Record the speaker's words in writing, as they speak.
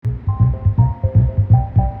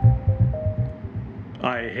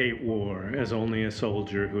I hate war as only a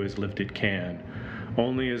soldier who has lived it can,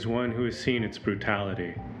 only as one who has seen its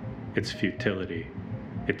brutality, its futility,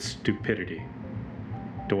 its stupidity.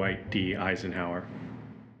 Dwight D. Eisenhower.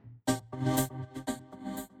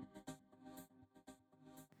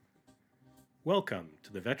 Welcome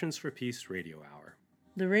to the Veterans for Peace Radio Hour.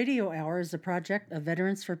 The Radio Hour is a project of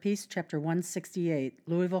Veterans for Peace, Chapter 168,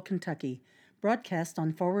 Louisville, Kentucky, broadcast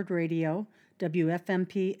on Forward Radio,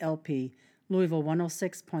 WFMP LP, Louisville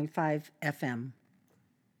 106.5 FM.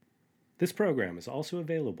 This program is also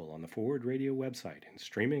available on the Forward Radio website in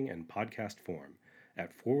streaming and podcast form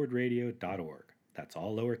at forwardradio.org. That's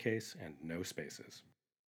all lowercase and no spaces.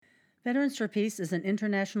 Veterans for Peace is an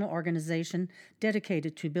international organization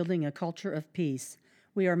dedicated to building a culture of peace.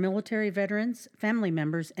 We are military veterans, family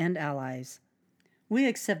members, and allies. We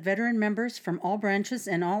accept veteran members from all branches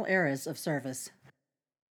and all eras of service.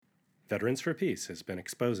 Veterans for Peace has been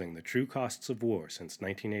exposing the true costs of war since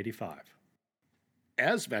 1985.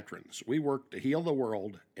 As veterans, we work to heal the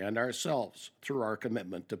world and ourselves through our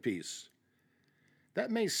commitment to peace.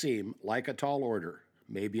 That may seem like a tall order,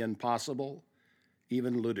 maybe impossible,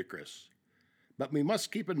 even ludicrous. But we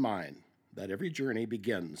must keep in mind that every journey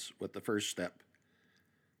begins with the first step.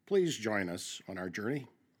 Please join us on our journey.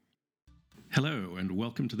 Hello, and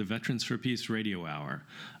welcome to the Veterans for Peace Radio Hour,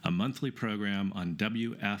 a monthly program on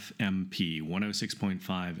WFMP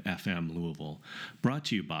 106.5 FM Louisville, brought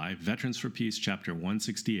to you by Veterans for Peace Chapter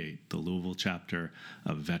 168, the Louisville chapter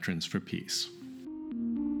of Veterans for Peace.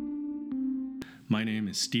 My name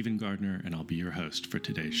is Steven Gardiner, and I'll be your host for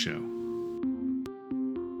today's show.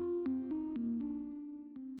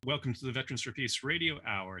 Welcome to the Veterans for Peace Radio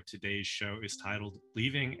Hour. Today's show is titled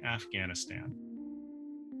Leaving Afghanistan.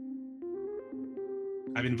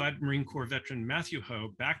 I've invited Marine Corps veteran Mathew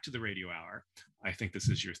Hoh back to the radio hour. I think this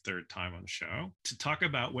is your third time on the show, to talk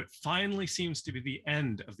about what finally seems to be the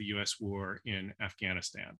end of the U.S. war in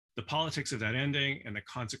Afghanistan, the politics of that ending, and the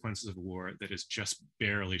consequences of a war that is just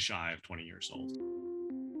barely shy of 20 years old.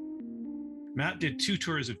 Matt did 2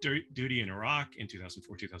 tours of duty in Iraq in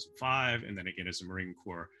 2004-2005, and then again as a Marine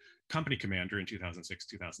Corps company commander in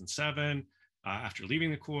 2006-2007. After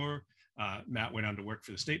leaving the Corps, Matt went on to work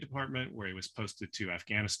for the State Department, where he was posted to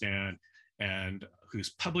Afghanistan, and whose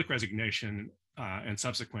public resignation and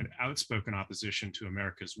subsequent outspoken opposition to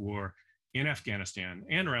America's war in Afghanistan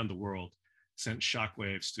and around the world sent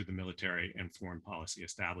shockwaves through the military and foreign policy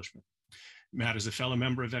establishment. Matt is a fellow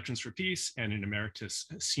member of Veterans for Peace and an emeritus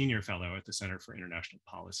senior fellow at the Center for International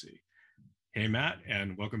Policy. Hey, Matt,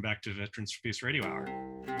 and welcome back to Veterans for Peace Radio Hour.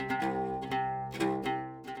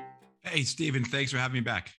 Hey, Steven, thanks for having me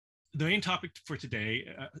back. The main topic for today's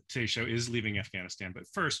show is leaving Afghanistan. But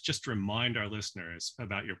first, just to remind our listeners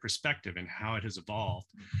about your perspective and how it has evolved.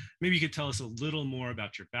 Maybe you could tell us a little more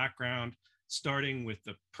about your background, starting with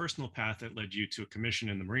the personal path that led you to a commission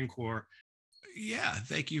in the Marine Corps. Yeah,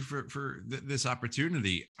 thank you for this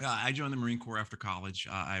opportunity. I joined the Marine Corps after college.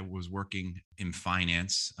 I was working in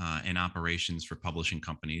finance and operations for publishing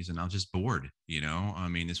companies, and I was just bored. I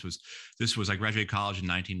mean, this was I graduated college in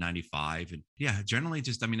 1995, and yeah, generally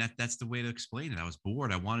just, I mean, that's the way to explain it. I was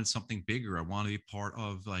bored. I wanted something bigger. I wanted to be part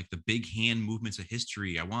of like the big hand movements of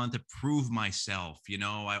history. I wanted to prove myself.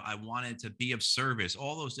 I wanted to be of service.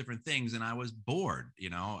 All those different things, and I was bored.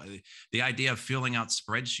 The idea of filling out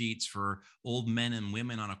spreadsheets for old men and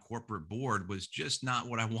women on a corporate board was just not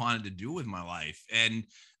what I wanted to do with my life. And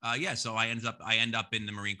so I end up in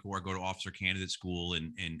the Marine Corps, go to officer candidate school,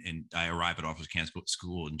 and I arrive at officer candidate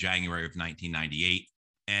school in January of 1998.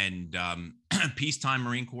 And peacetime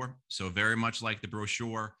Marine Corps, so very much like the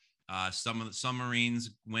brochure. Some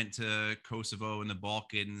Marines went to Kosovo and the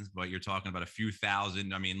Balkans, but you're talking about a few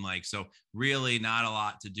thousand. I mean, so really not a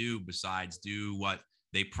lot to do besides do what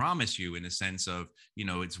they promise you, in the sense of,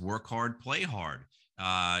 it's work hard, play hard,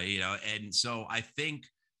 and so I think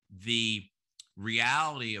the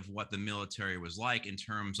reality of what the military was like in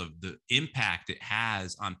terms of the impact it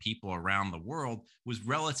has on people around the world was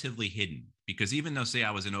relatively hidden, because even though, say,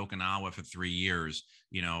 I was in Okinawa for 3 years,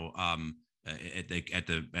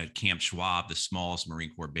 at Camp Schwab, the smallest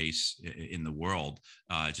Marine Corps base in the world,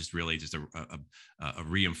 just a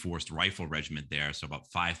reinforced rifle regiment there. So about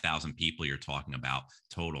 5,000 people you're talking about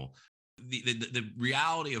total. The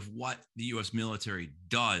reality of what the U.S. military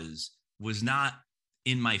does was not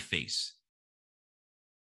in my face.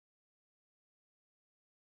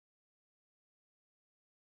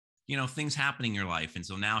 Things happening in your life. And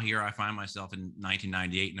so now here I find myself in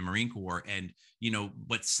 1998 in the Marine Corps. And,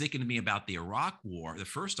 what sickened me about the Iraq War, the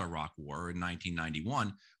first Iraq War in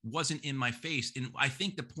 1991, wasn't in my face. And I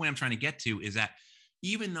think the point I'm trying to get to is that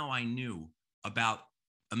even though I knew about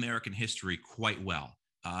American history quite well,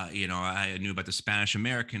 I knew about the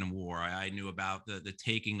Spanish-American War. I knew about the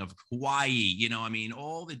taking of Hawaii.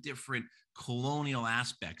 All the different colonial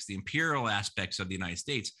aspects, the imperial aspects of the United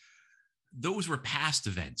States. Those were past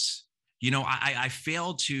events. I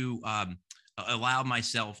failed to allow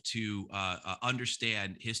myself to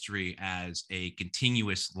understand history as a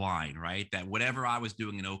continuous line, right? That whatever I was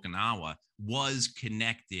doing in Okinawa was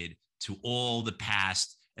connected to all the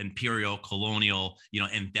past imperial colonial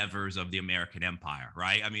endeavors of the American empire,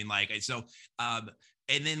 right? And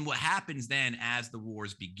then what happens then as the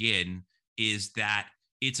wars begin is that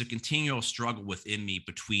it's a continual struggle within me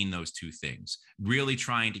between those two things, really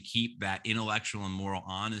trying to keep that intellectual and moral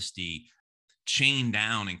honesty chained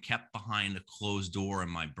down and kept behind a closed door in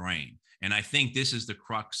my brain. And I think this is the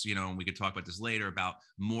crux, and we could talk about this later, about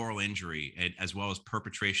moral injury as well as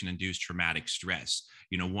perpetration-induced traumatic stress.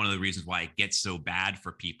 One of the reasons why it gets so bad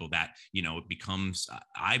for people that, it becomes,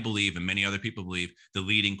 I believe, and many other people believe, the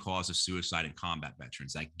leading cause of suicide in combat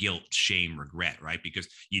veterans, that guilt, shame, regret, right? Because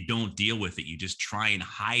you don't deal with it. You just try and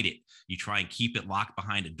hide it. You try and keep it locked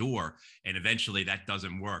behind a door. And eventually that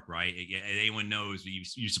doesn't work, right? Anyone knows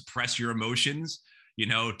you suppress your emotions,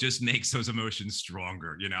 just makes those emotions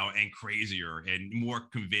stronger, and crazier and more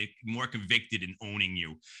convicted in owning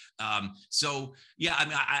you. I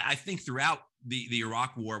think throughout the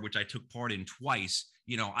Iraq War, which I took part in twice,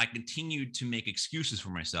 I continued to make excuses for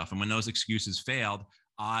myself. And when those excuses failed,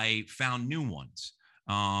 I found new ones.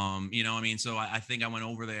 So I think I went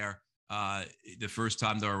over there the first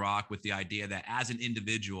time to Iraq with the idea that as an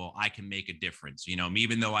individual, I can make a difference.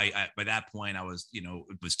 Even though I by that point I was,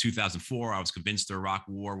 it was 2004, I was convinced the Iraq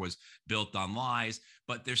War was built on lies,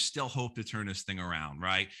 but there's still hope to turn this thing around,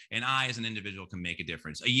 right? And I, as an individual, can make a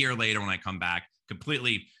difference. A year later, when I come back,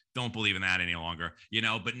 completely don't believe in that any longer,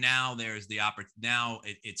 but now there's the opportunity. Now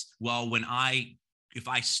if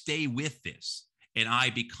I stay with this, and I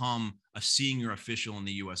become a senior official in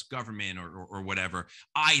the U.S. government or whatever,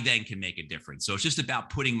 I then can make a difference. So it's just about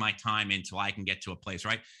putting my time in until I can get to a place,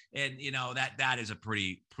 right? And that is a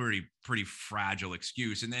pretty fragile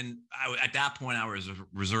excuse. And then at that point, I was a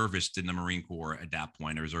reservist in the Marine Corps. At that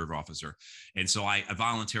point, a reserve officer, and so I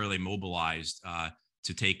voluntarily mobilized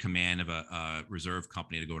to take command of a reserve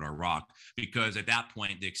company to go to Iraq, because at that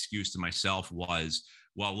point the excuse to myself was,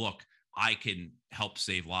 well, look, I can help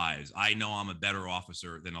save lives. I know I'm a better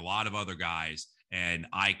officer than a lot of other guys, and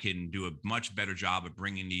I can do a much better job of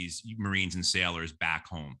bringing these Marines and sailors back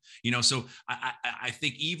home. So I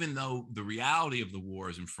think even though the reality of the war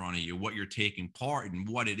is in front of you, what you're taking part in,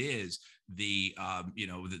 what it is, the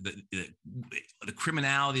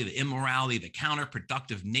criminality, the immorality, the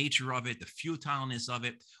counterproductive nature of it, the futileness of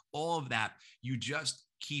it, all of that, you just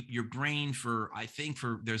keep your brain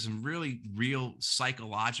there's some really real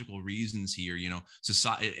psychological reasons here,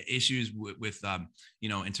 issues with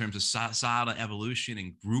in terms of societal evolution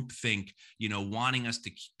and groupthink, wanting us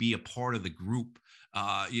to be a part of the group,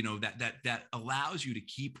 that allows you to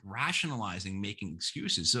keep rationalizing, making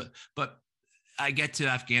excuses. So, but I get to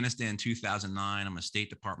Afghanistan in 2009. I'm a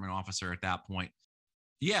State Department officer at that point.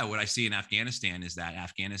 Yeah, what I see in Afghanistan is that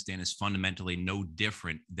Afghanistan is fundamentally no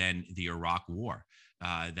different than the Iraq War.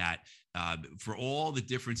 For all the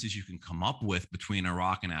differences you can come up with between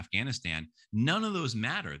Iraq and Afghanistan, none of those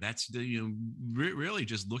matter. That's really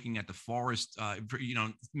just looking at the forest,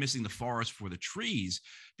 missing the forest for the trees,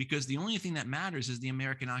 because the only thing that matters is the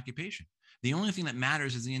American occupation. The only thing that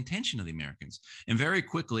matters is the intention of the Americans. And very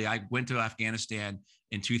quickly, I went to Afghanistan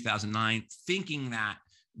in 2009 thinking that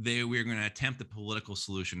we were going to attempt a political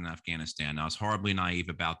solution in Afghanistan. I was horribly naive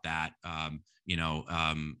about that.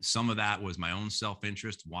 Some of that was my own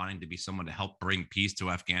self-interest, wanting to be someone to help bring peace to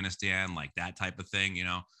Afghanistan, like that type of thing,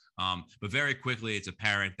 But very quickly, it's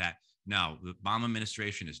apparent that no, the Obama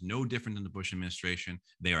administration is no different than the Bush administration.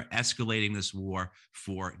 They are escalating this war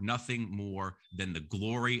for nothing more than the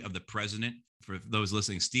glory of the president. For those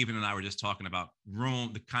listening, Stephen and I were just talking about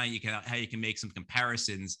Rome, how you can make some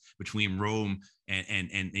comparisons between Rome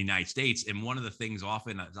and the United States. And one of the things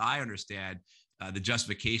often, as I understand, the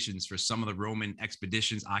justifications for some of the Roman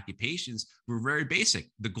expeditions, occupations were very basic.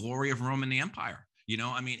 The glory of Rome and the empire,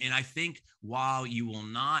 and I think while you will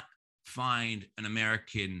not find an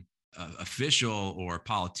American official or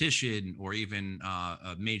politician or even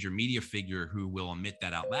a major media figure who will admit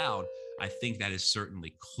that out loud, I think that is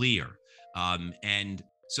certainly clear. And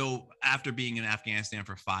so after being in Afghanistan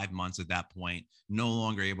for 5 months at that point, no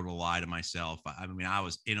longer able to lie to myself. I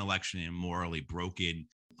was intellectually and morally broken.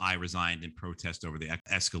 I resigned in protest over the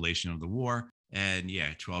escalation of the war. And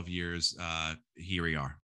 12 years, here we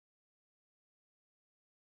are.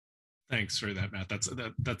 Thanks for that, Matt.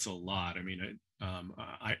 That's a lot. I mean,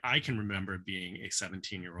 I can remember being a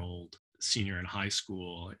 17-year-old senior in high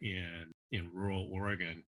school in rural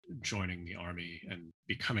Oregon, joining the army and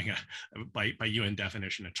becoming by UN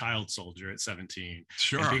definition a child soldier at 17, and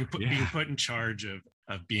Sure. being put in charge of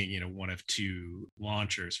being one of two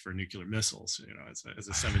launchers for nuclear missiles. As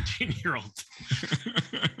a 17-year-old,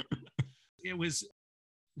 it was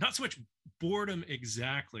not so much boredom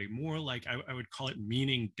exactly, more like I would call it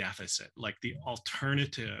meaning deficit, like the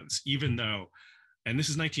alternatives, even though, and this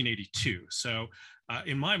is 1982. So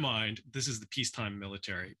in my mind, this is the peacetime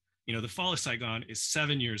military. The fall of Saigon is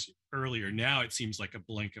 7 years earlier. Now it seems like a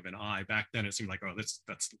blink of an eye. Back then it seemed like, oh, that's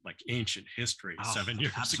like ancient history, 7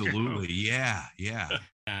 years absolutely. ago. Yeah.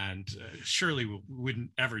 And surely we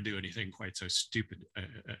wouldn't ever do anything quite so stupid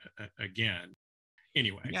again.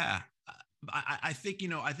 Anyway. Yeah. I think,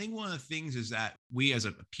 I think one of the things is that we as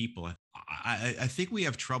a people, I think we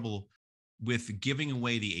have trouble with giving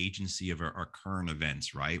away the agency of our current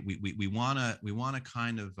events, right? We want to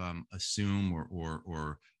kind of assume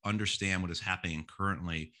or understand what is happening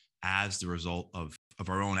currently as the result of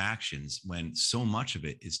our own actions, when so much of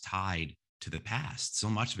it is tied to the past. So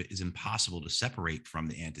much of it is impossible to separate from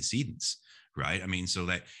the antecedents, right? I mean, so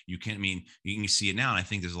that you can see it now. And I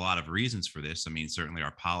think there's a lot of reasons for this. I mean, certainly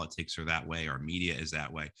our politics are that way, our media is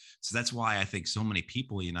that way. So that's why I think so many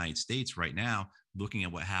people in the United States right now, looking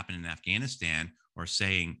at what happened in Afghanistan, are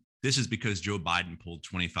saying this is because Joe Biden pulled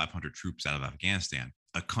 2,500 troops out of Afghanistan,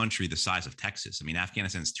 a country the size of Texas. I mean,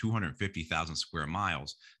 Afghanistan is 250,000 square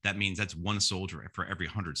miles. That means that's one soldier for every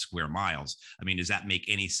 100 square miles. I mean, does that make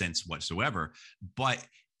any sense whatsoever? But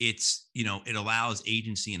it's, it allows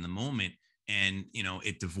agency in the moment, and,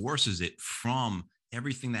 it divorces it from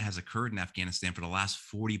everything that has occurred in Afghanistan for the last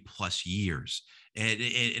 40 plus years.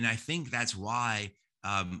 And I think that's why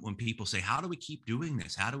when people say, how do we keep doing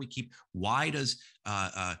this? Why does,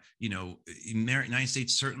 the United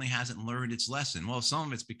States certainly hasn't learned its lesson? Well, some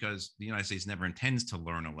of it's because the United States never intends to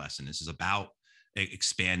learn a lesson. This is about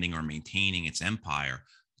expanding or maintaining its empire.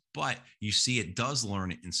 But you see, it does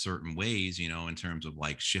learn it in certain ways, in terms of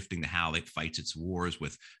like shifting to how it fights its wars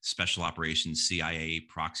with special operations, CIA,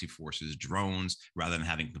 proxy forces, drones, rather than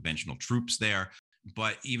having conventional troops there.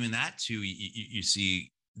 But even that too, you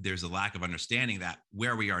see there's a lack of understanding that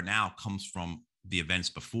where we are now comes from the events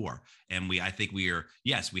before. And I think we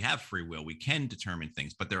have free will. We can determine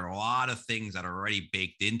things, but there are a lot of things that are already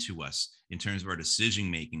baked into us in terms of our decision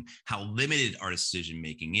making, how limited our decision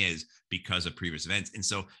making is because of previous events. And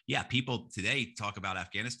so, people today talk about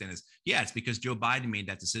Afghanistan as, it's because Joe Biden made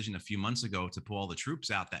that decision a few months ago to pull all the troops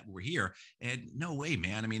out that were here. And no way,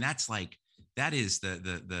 man. I mean, that's like, that is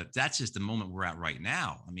that's just the moment we're at right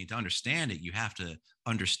now. I mean, to understand it, you have to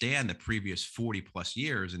understand the previous 40 plus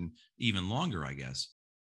years and even longer, I guess.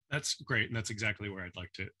 That's great, and that's exactly where I'd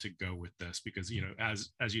like to go with this, because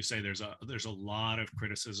as you say, there's a lot of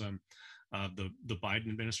criticism of the Biden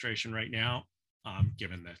administration right now,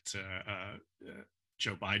 given that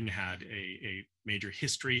Joe Biden had a major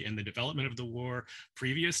history in the development of the war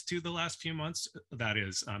previous to the last few months. That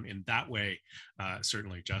is, in that way,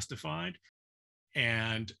 certainly justified.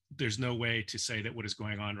 And there's no way to say that what is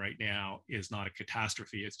going on right now is not a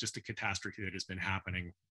catastrophe. It's just a catastrophe that has been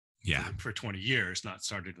happening for 20 years, not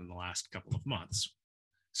started in the last couple of months.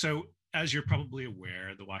 So, as you're probably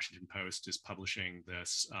aware, the Washington Post is publishing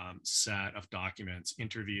this set of documents,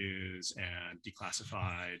 interviews, and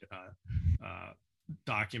declassified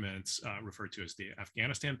documents referred to as the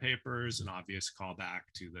Afghanistan papers, an obvious callback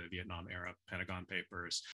to the Vietnam era Pentagon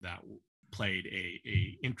papers that played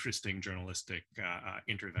a interesting journalistic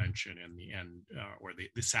intervention in the end, or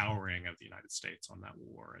the souring of the United States on that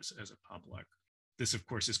war as a public. This, of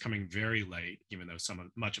course, is coming very late, even though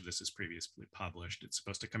much of this is previously published. It's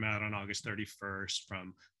supposed to come out on August 31st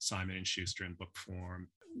from Simon & Schuster in book form.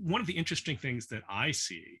 One of the interesting things that I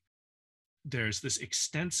see, there's this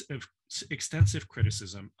extensive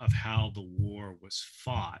criticism of how the war was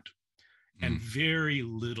fought, and very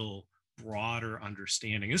little broader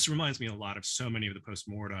understanding. This reminds me a lot of so many of the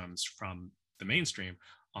postmortems from the mainstream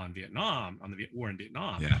on Vietnam, on the war in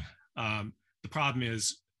Vietnam. The problem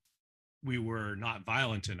is we were not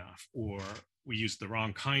violent enough, or we used the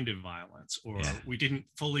wrong kind of violence, or we didn't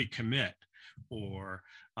fully commit, or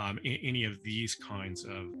any of these kinds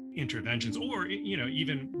of interventions, or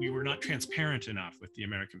even we were not transparent enough with the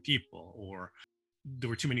American people, or there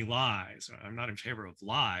were too many lies. I'm not in favor of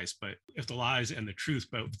lies, but if the lies and the truth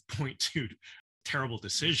both point to terrible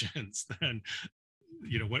decisions, then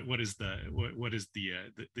what is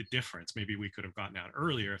the difference? Maybe we could have gotten out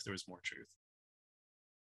earlier if there was more truth.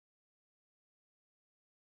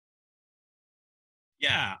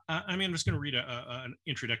 Yeah, I mean, I'm just going to read an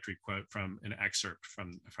introductory quote from an excerpt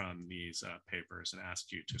from these papers and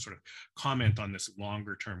ask you to sort of comment on this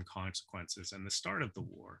longer term consequences and the start of the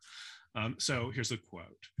war. So here's a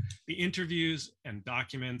quote. The interviews and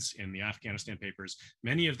documents in the Afghanistan papers,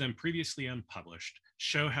 many of them previously unpublished,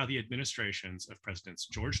 show how the administrations of Presidents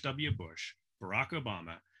George W. Bush, Barack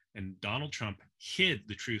Obama, and Donald Trump hid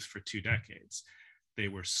the truth for 2 decades. They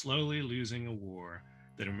were slowly losing a war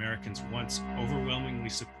that Americans once overwhelmingly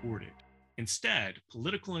supported. Instead,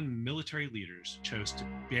 political and military leaders chose to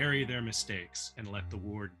bury their mistakes and let the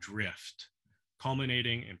war drift,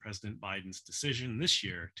 culminating in President Biden's decision this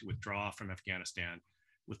year to withdraw from Afghanistan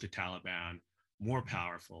with the Taliban more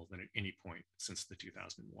powerful than at any point since the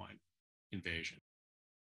 2001 invasion.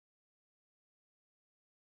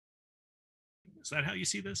 Is that how you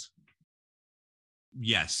see this?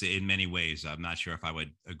 Yes, in many ways. I'm not sure if I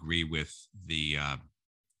would agree with the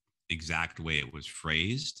exact way it was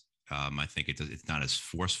phrased. I think it's not as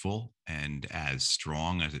forceful and as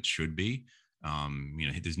strong as it should be.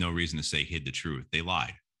 There's no reason to say hid the truth. They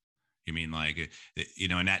lied. You mean like,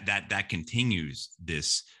 and that continues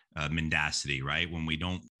this mendacity, right? When we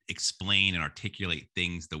don't explain and articulate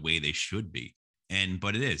things the way they should be.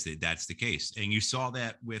 But that's the case. And you saw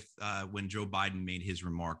that with when Joe Biden made his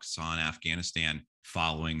remarks on Afghanistan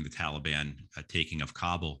following the Taliban taking of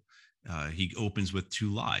Kabul. He opens with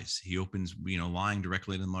 2 lies. He opens, lying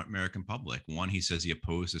directly to the American public. One, he says he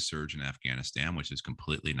opposed the surge in Afghanistan, which is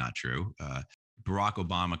completely not true. Barack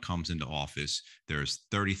Obama comes into office. There's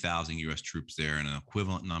 30,000 U.S. troops there and an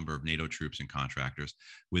equivalent number of NATO troops and contractors.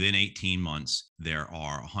 Within 18 months, there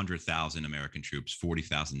are 100,000 American troops,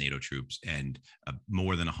 40,000 NATO troops, and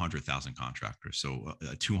more than 100,000 contractors. So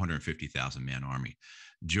a 250,000 man army.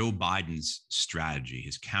 Joe Biden's strategy,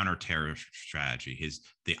 his counter-terror strategy,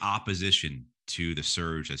 the opposition to the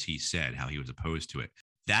surge, as he said, how he was opposed to it.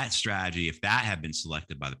 That strategy, if that had been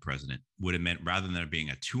selected by the president, would have meant rather than there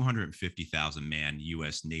being a 250,000 man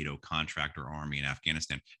U.S. NATO contractor army in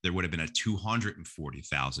Afghanistan, there would have been a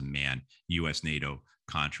 240,000 man U.S. NATO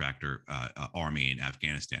contractor army in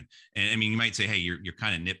Afghanistan. And I mean, you might say, hey, you're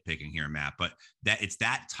kind of nitpicking here, Matt, but it's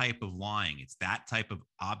that type of lying. It's that type of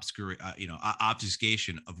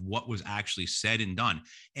obfuscation of what was actually said and done,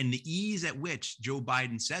 and the ease at which Joe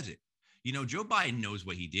Biden says it. Joe Biden knows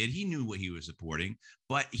what he did. He knew what he was supporting,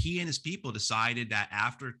 but he and his people decided that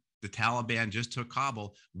after the Taliban just took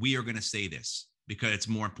Kabul, we are going to say this because it's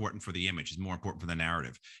more important for the image. It's more important for the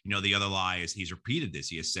narrative. The other lie is he's repeated this.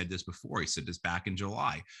 He has said this before. He said this back in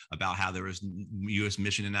July about how there was U.S.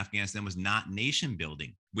 mission in Afghanistan was not nation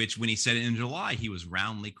building, which when he said it in July, he was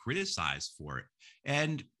roundly criticized for it.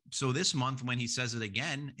 And so this month, when he says it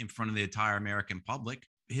again in front of the entire American public,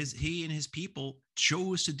 he and his people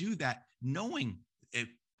chose to do that, knowing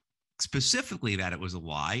specifically that it was a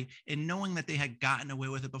lie and knowing that they had gotten away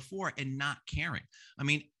with it before and not caring. I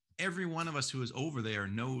mean, every one of us who is over there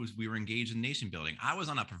knows we were engaged in nation building. I was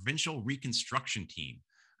on a provincial reconstruction team.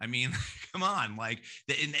 I mean, come on,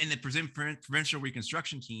 the provincial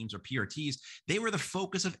reconstruction teams or PRTs, they were the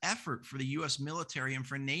focus of effort for the U.S. military and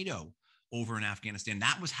for NATO over in Afghanistan.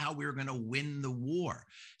 That was how we were going to win the war.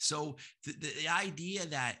 So the idea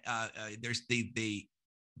that they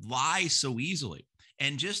lie so easily,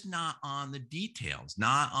 and just not on the details,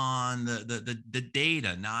 not on the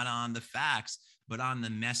data, not on the facts, but on the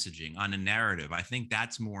messaging, on the narrative. I think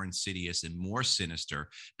that's more insidious and more sinister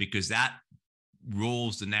because that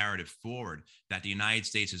rolls the narrative forward that the United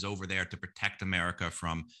States is over there to protect America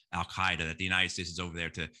from Al-Qaeda, that the United States is over there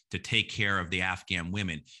to take care of the Afghan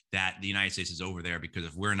women, that the United States is over there because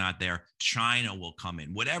if we're not there, China will come in.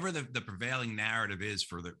 Whatever the prevailing narrative is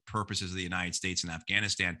for the purposes of the United States in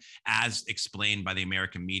Afghanistan, as explained by the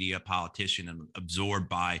American media, politician, and absorbed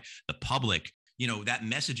by the public, that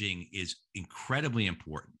messaging is incredibly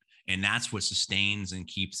important. And that's what sustains and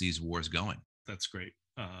keeps these wars going. That's great.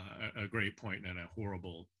 A great point and a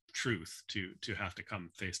horrible truth to have to come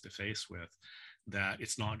face to face with, that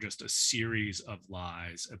it's not just a series of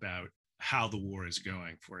lies about how the war is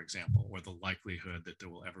going, for example, or the likelihood that there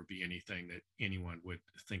will ever be anything that anyone would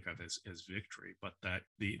think of as victory, but that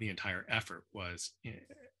the entire effort was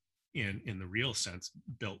in the real sense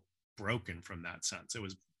broken from that sense. It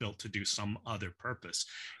was built to do some other purpose.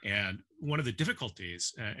 And one of the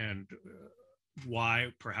difficulties and why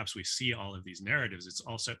perhaps we see all of these narratives,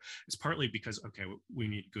 it's partly because, okay, we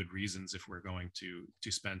need good reasons if we're going to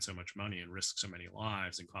spend so much money and risk so many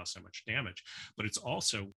lives and cause so much damage, but it's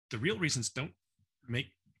also the real reasons don't make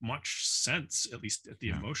much sense, at least at the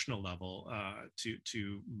emotional level,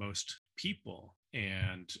 to most people.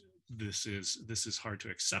 And this is hard to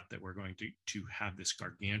accept, that we're going to have this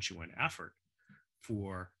gargantuan effort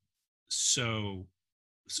for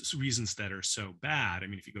reasons that are so bad. I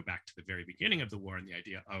mean, if you go back to the very beginning of the war and the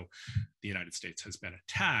idea, oh, the United States has been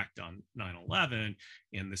attacked on 9/11,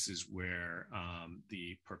 and this is where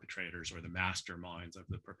the perpetrators or the masterminds of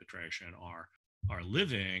the perpetration are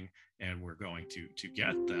living, and we're going to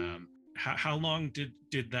get them. How long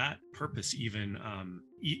did that purpose even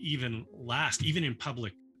last, even in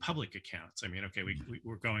public accounts? I mean, okay,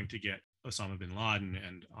 we're going to get Osama bin Laden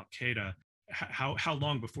and Al Qaeda. How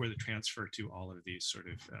long before the transfer to all of these sort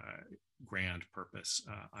of grand purpose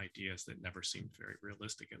ideas that never seemed very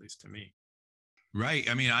realistic, at least to me? Right.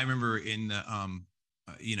 I mean, I remember in the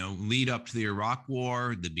lead up to the Iraq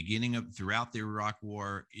War, throughout the Iraq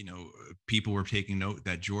War, people were taking note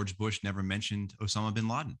that George Bush never mentioned Osama bin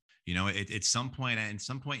Laden. At some point in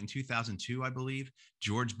 2002, I believe,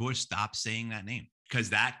 George Bush stopped saying that name, because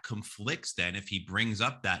that conflicts then if he brings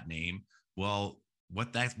up that name. Well,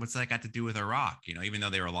 what's that got to do with Iraq? Even though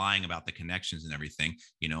they were lying about the connections and everything,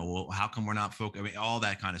 well, how come we're not focused? I mean, all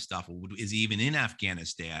that kind of stuff. Is he even in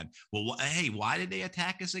Afghanistan? Well, hey, why did they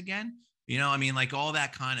attack us again? I mean, like all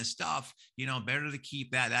that kind of stuff, better to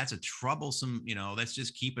keep that. That's a troublesome, let's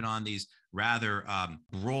just keep it on these rather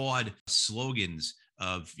broad slogans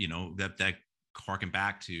of, that harken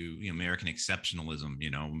back to American exceptionalism,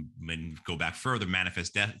 and go back further,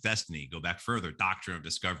 manifest destiny, go back further, doctrine of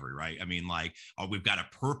discovery, right? I mean, like, we've got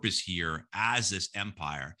a purpose here as this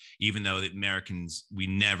empire, even though the Americans, we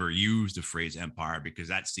never use the phrase empire because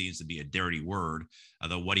that seems to be a dirty word.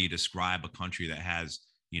 Although, what do you describe a country that has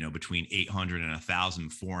between 800 and 1,000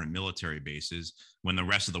 foreign military bases when the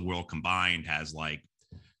rest of the world combined has like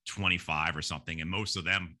 25 or something, and most of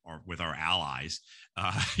them are with our allies?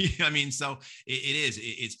 I mean, so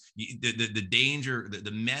it's the danger, the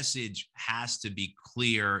message has to be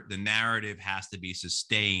clear. The narrative has to be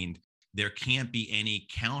sustained. There can't be any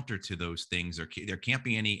counter to those things. There can't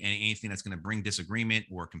be anything that's going to bring disagreement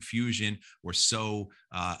or confusion or sow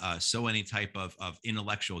any type of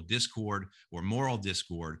intellectual discord or moral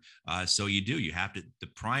discord. So you have to. The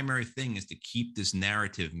primary thing is to keep this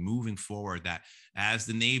narrative moving forward. That, as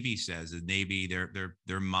the Navy says, the Navy,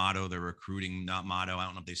 their motto, their recruiting motto, I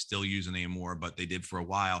don't know if they still use it anymore, but they did for a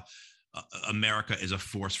while. America is a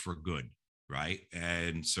force for good. Right.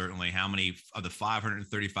 And certainly, how many of the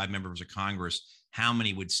 535 members of Congress, how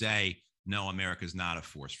many would say, no, America is not a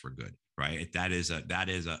force for good? Right. That is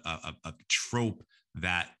a trope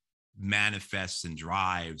that manifests and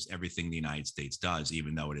drives everything the United States does,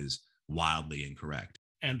 even though it is wildly incorrect.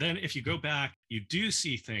 And then if you go back, you do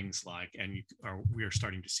see things like, and we are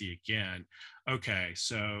starting to see again, okay,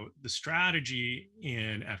 so the strategy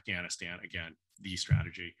in Afghanistan, again, the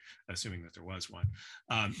strategy, assuming that there was one,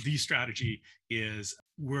 the strategy is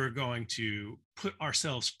we're going to put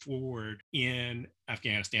ourselves forward in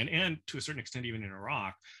Afghanistan and to a certain extent even in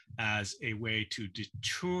Iraq as a way to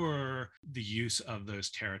deter the use of those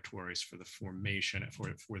territories for the formation of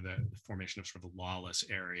sort of lawless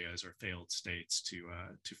areas or failed states to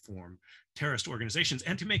form terrorist organizations,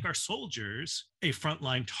 and to make our soldiers a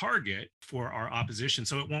frontline target for our opposition,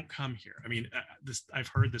 so it won't come here. I mean, I've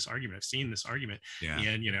heard this argument, I've seen this argument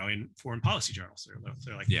in foreign policy journals.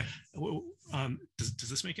 They're like, does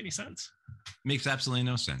this make any sense? Makes absolutely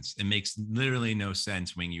no sense. It makes literally no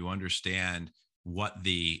sense when you understand what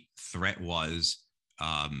the threat was,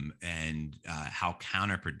 and how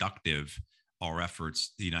counterproductive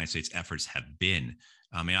the United States efforts have been.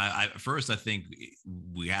 I mean, first, I think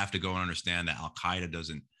we have to go and understand that Al Qaeda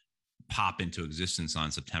doesn't pop into existence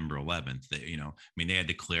on September 11th. They had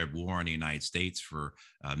declared war on the United States for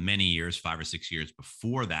many years, 5 or 6 years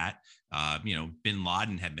before that. Bin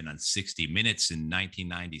Laden had been on 60 Minutes in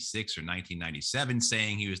 1996 or 1997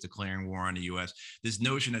 saying he was declaring war on the U.S. This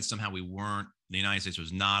notion that somehow the United States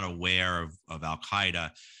was not aware of Al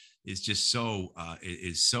Qaeda is just so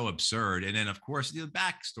absurd. And then, of course, the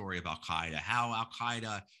backstory of Al Qaeda, how Al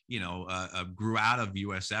Qaeda, grew out of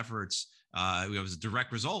U.S. efforts. It was a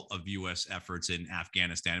direct result of U.S. efforts in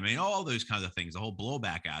Afghanistan. I mean, all those kinds of things, the whole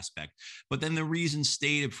blowback aspect. But then the reason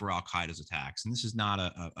stated for Al Qaeda's attacks, and this is not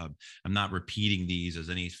I'm not repeating these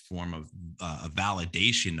as any form of a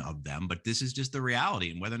validation of them, but this is just the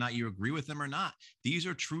reality. And whether or not you agree with them or not, these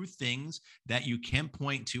are true things that you can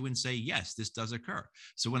point to and say, yes, this does occur.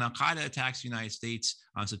 So when Al Qaeda attacks the United States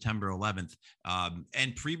on September 11th,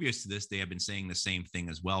 and previous to this, they have been saying the same thing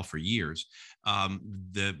as well for years.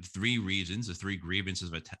 The three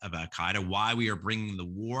grievances of Al Qaeda, why we are bringing the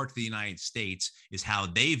war to the United States, is how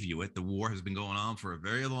they view it. The war has been going on for a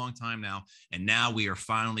very long time now, and now we are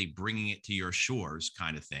finally bringing it to your shores,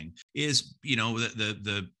 kind of thing. Is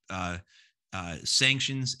the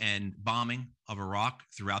sanctions and bombing of Iraq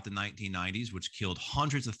throughout the 1990s, which killed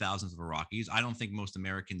hundreds of thousands of Iraqis. I don't think most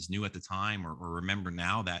Americans knew at the time or remember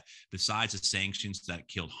now that besides the sanctions that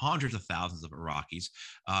killed hundreds of thousands of Iraqis,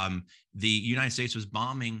 the United States was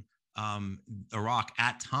bombing Iraq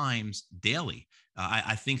at times daily.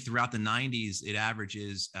 I think throughout the 90s, it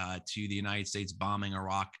averages to the United States bombing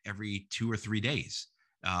Iraq every 2 or 3 days.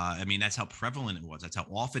 I mean, that's how prevalent it was. That's how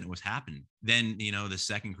often it was happening. Then, the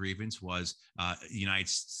second grievance was United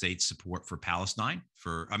States support for Palestine,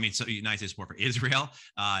 United States support for Israel,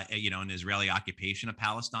 an Israeli occupation of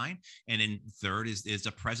Palestine. And then third is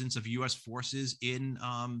the presence of U.S. forces in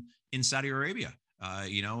Saudi Arabia.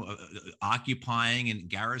 Occupying and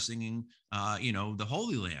garrisoning, the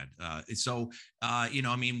Holy Land.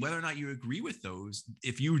 Whether or not you agree with those,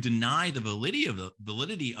 if you deny the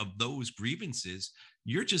validity of those grievances,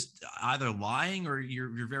 you're just either lying or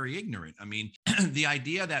you're very ignorant. I mean, the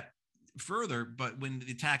idea that further, but when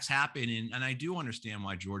the attacks happen, and I do understand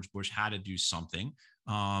why George Bush had to do something.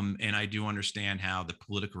 And I do understand how the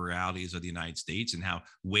political realities of the United States and how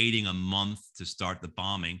waiting a month to start the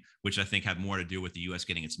bombing, which I think had more to do with the U.S.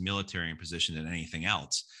 getting its military in position than anything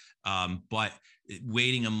else. But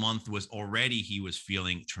waiting a month was already, he was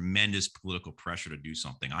feeling tremendous political pressure to do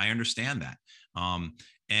something. I understand that.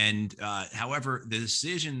 However, the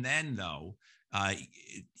decision then, though,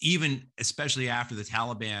 even especially after the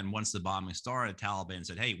Taliban, once the bombing started, the Taliban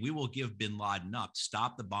said, hey, we will give bin Laden up,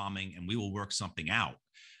 stop the bombing, and we will work something out.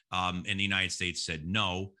 And the United States said,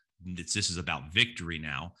 no, this is about victory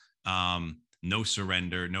now. No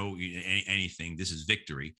surrender, no anything. This is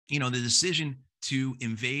victory. The decision to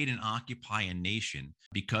invade and occupy a nation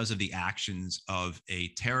because of the actions of a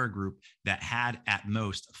terror group that had at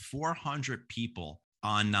most 400 people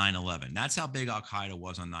on 9/11. That's how big Al-Qaeda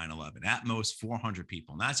was on 9/11. At most 400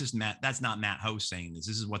 people. And that's not Matt Hoh saying this.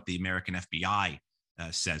 This is what the American FBI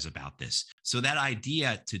says about this. So that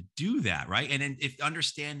idea to do that, right? And then if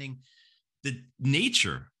understanding the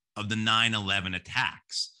nature of the 9/11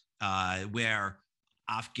 attacks, where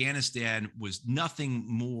Afghanistan was nothing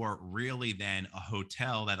more really than a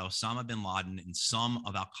hotel that Osama bin Laden and some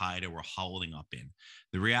of Al-Qaeda were holding up in.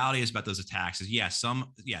 The reality is about those attacks is,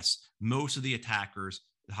 most of the attackers,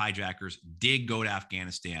 the hijackers did go to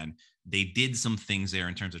Afghanistan. They did some things there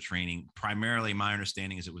in terms of training. Primarily, my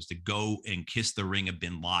understanding is it was to go and kiss the ring of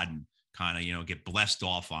bin Laden, kind of, get blessed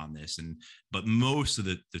off on this. But most of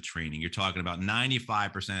the training, you're talking about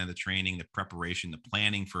 95% of the training, the preparation, the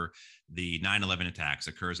planning for the 9/11 attacks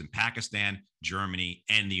occurs in Pakistan, Germany,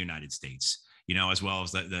 and the United States. As well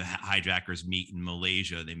as the hijackers meet in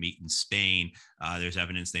Malaysia, they meet in Spain. There's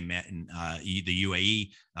evidence they met in the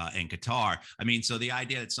UAE and Qatar. So the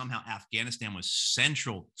idea that somehow Afghanistan was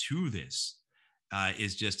central to this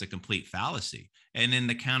is just a complete fallacy. And then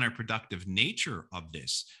the counterproductive nature of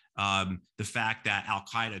this, the fact that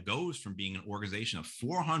Al-Qaeda goes from being an organization of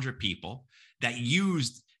 400 people that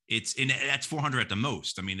used that's 400 at the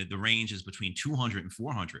most. The range is between 200 and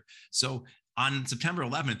 400. So on September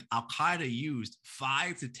 11th, Al-Qaeda used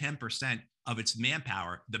 5 to 10% of its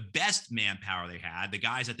manpower, the best manpower they had, the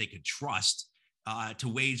guys that they could trust to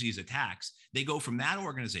wage these attacks. They go from that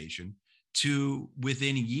organization to,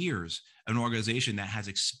 within years, an organization that has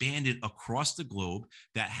expanded across the globe,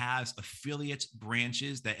 that has affiliates,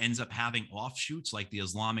 branches, that ends up having offshoots like the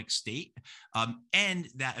Islamic State, and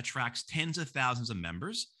that attracts tens of thousands of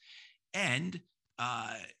members, and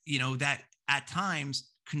that at times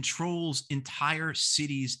controls entire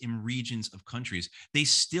cities and regions of countries. They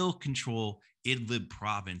still control Idlib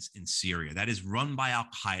province in Syria. That is run by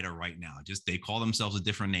Al-Qaeda right now. Just they call themselves a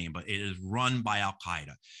different name, but it is run by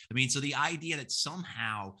Al-Qaeda. So the idea that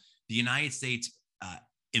somehow the United States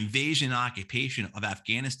invasion and occupation of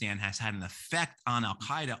Afghanistan has had an effect on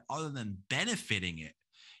Al-Qaeda other than benefiting it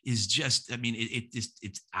is just,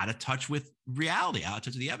 it's out of touch with reality, out of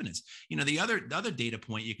touch with the evidence. The other data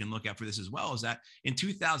point you can look at for this as well is that in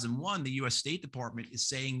 2001, the U.S. State Department is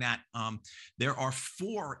saying that there are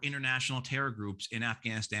 4 international terror groups in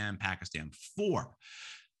Afghanistan and Pakistan. 4.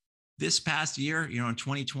 This past year, in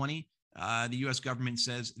 2020, the U.S. government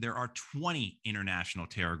says there are 20 international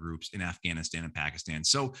terror groups in Afghanistan and Pakistan.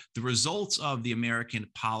 So the results of the American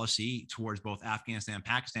policy towards both Afghanistan and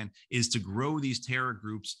Pakistan is to grow these terror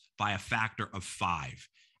groups by a factor of 5.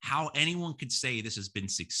 How anyone could say this has been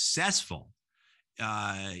successful,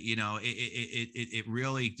 it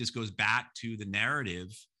really just goes back to the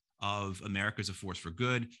narrative of America's a force for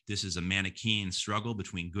good. This is a Manichaean struggle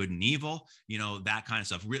between good and evil, that kind of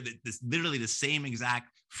stuff. This literally the same exact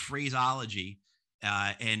phraseology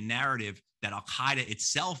and narrative that Al-Qaeda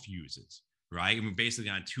itself uses, right? Basically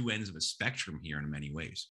on 2 ends of a spectrum here in many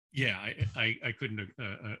ways. Yeah, I couldn't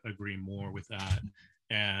agree more with that.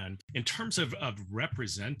 And in terms of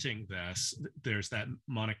representing this, there's that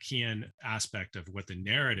Monarchian aspect of what the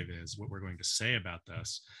narrative is, what we're going to say about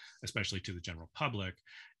this, especially to the general public.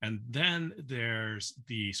 And then there's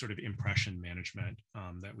the sort of impression management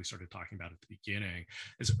that we started talking about at the beginning.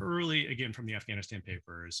 As early, again, from the Afghanistan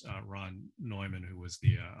papers, Ron Neumann, who was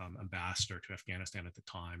the ambassador to Afghanistan at the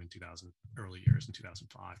time in early years in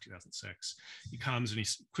 2005, 2006, he comes and he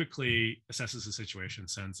quickly assesses the situation,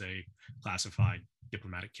 sends a classified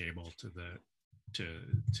diplomatic cable to the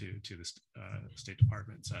State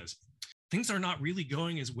Department, says things are not really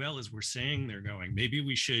going as well as we're saying they're going. Maybe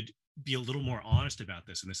we should be a little more honest about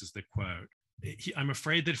this. And this is the quote. I'm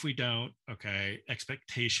afraid that if we don't,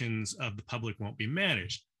 expectations of the public won't be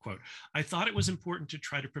managed. Quote, I thought it was important to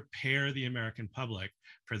try to prepare the American public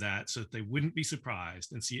for that so that they wouldn't be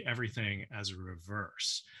surprised and see everything as a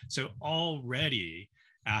reverse. So already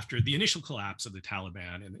after the initial collapse of the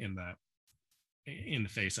Taliban in the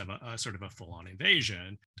face of a sort of a full-on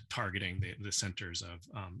invasion targeting the centers of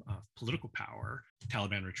political power,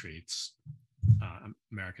 Taliban retreats,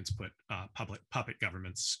 Americans put puppet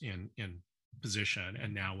governments in position,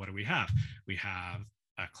 and now what do we have? We have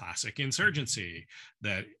a classic insurgency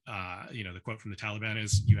that the quote from the Taliban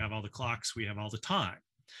is, "You have all the clocks, we have all the time."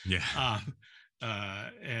 Yeah.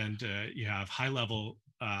 And you have high-level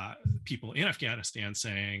people in Afghanistan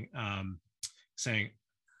saying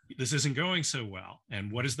this isn't going so well.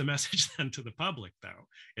 And what is the message then to the public, though?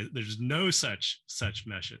 There's no such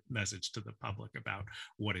message to the public about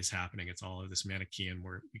what is happening. It's all of this Manichaean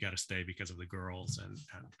where we got to stay because of the girls and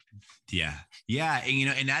yeah.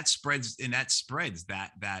 And that spreads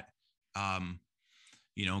that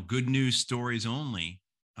good news stories only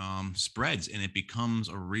spreads, and it becomes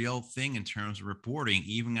a real thing in terms of reporting,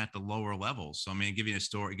 even at the lower levels. So I'm going to give you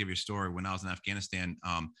a story. When I was in Afghanistan,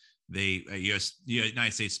 the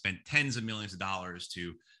United States spent tens of millions of dollars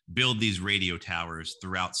to build these radio towers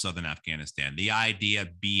throughout southern Afghanistan. The idea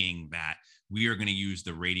being that we are going to use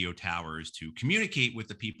the radio towers to communicate with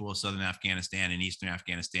the people of southern Afghanistan and eastern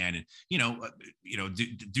Afghanistan, and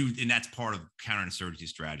and that's part of counterinsurgency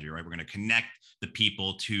strategy, right? We're going to connect the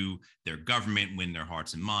people to their government, win their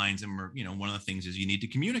hearts and minds, and one of the things is you need to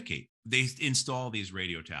communicate. They install these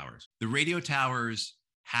radio towers. The radio towers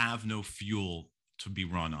have no fuel to be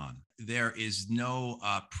run on. There is no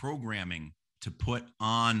programming to put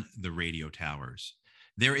on the radio towers.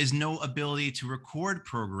 There is no ability to record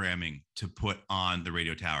programming to put on the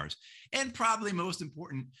radio towers. And probably most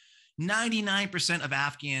important, 99% of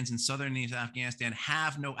Afghans in southern East Afghanistan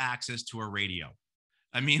have no access to a radio.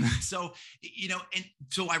 I mean, so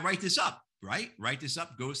I write this up. Right? Write this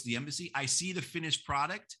up, goes to the embassy. I see the finished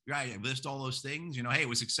product, right? I list all those things, hey,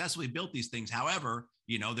 we successfully built these things. However,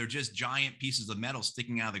 they're just giant pieces of metal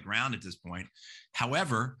sticking out of the ground at this point.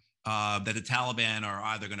 However, that the Taliban are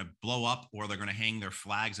either going to blow up or they're going to hang their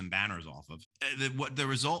flags and banners off of.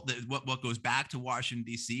 What goes back to Washington,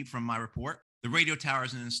 D.C. from my report, the radio tower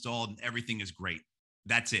is installed and everything is great.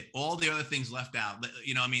 That's it. All the other things left out,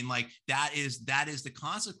 that is the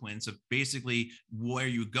consequence of basically where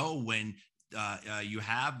you go when you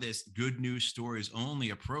have this good news stories only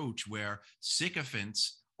approach where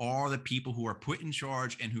sycophants are the people who are put in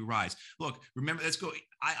charge and who rise. Look, remember, let's go.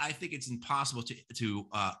 I think it's impossible to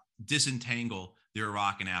disentangle the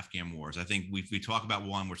Iraq and Afghan wars. I think we talk about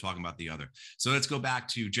one, we're talking about the other. So let's go back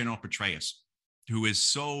to General Petraeus, who is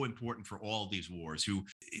so important for all of these wars, who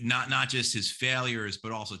not just his failures,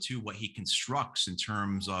 but also too what he constructs in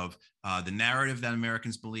terms of the narrative that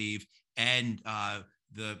Americans believe and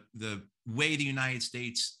the way the United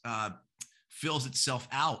States fills itself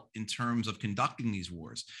out in terms of conducting these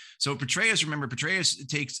wars. So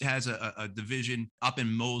Petraeus has a division up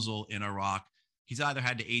in Mosul in Iraq. He's either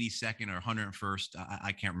had the 82nd or 101st.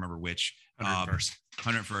 I can't remember which. 101st.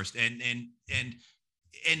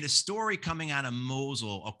 And the story coming out of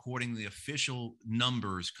Mosul, according to the official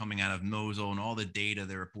numbers coming out of Mosul and all the data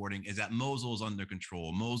they're reporting, is that Mosul is under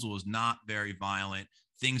control. Mosul is not very violent.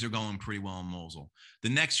 Things are going pretty well in Mosul. The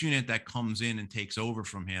next unit that comes in and takes over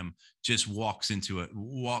from him just walks into it.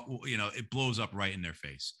 It blows up right in their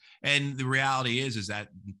face. And the reality is that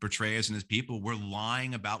Petraeus and his people were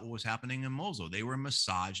lying about what was happening in Mosul. They were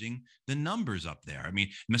massaging the numbers up there. I mean,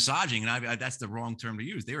 massaging, and that's the wrong term to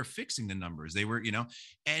use. They were fixing the numbers. They were,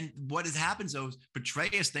 and what happens though is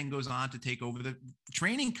Petraeus then goes on to take over the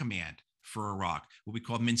training command for Iraq, what we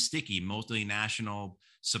call MNSTIKI, Multinational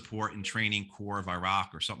Support and Training Corps of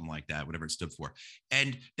Iraq, or something like that, whatever it stood for.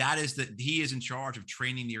 And that is he is in charge of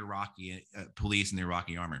training the Iraqi police and the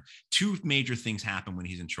Iraqi army. Two major things happen when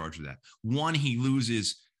he's in charge of that. One, he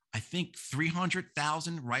loses I think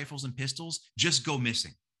 300,000 rifles and pistols just go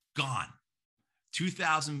missing, gone.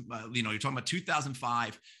 2000, you're talking about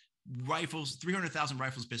 2005 rifles, 300,000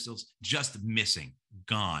 rifles, pistols just missing,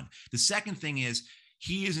 gone. The second thing is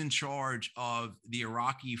he is in charge of the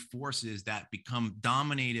Iraqi forces that become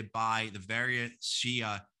dominated by the various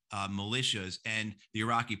Shia militias, and the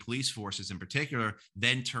Iraqi police forces in particular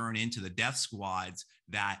then turn into the death squads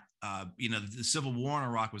that, the civil war in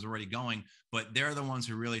Iraq was already going, but they're the ones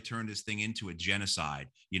who really turned this thing into a genocide,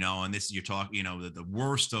 and this, you're talking, the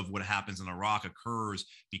worst of what happens in Iraq occurs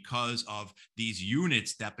because of these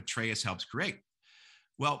units that Petraeus helps create.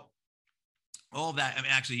 Well, all of that,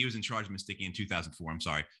 actually, he was in charge of Mystici in 2004. I'm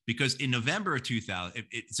sorry, because in November of 2000,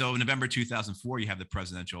 in November 2004, you have the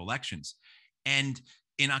presidential elections. And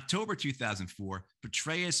in October 2004,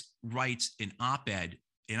 Petraeus writes an op-ed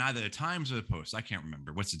in either the Times or the Post. I can't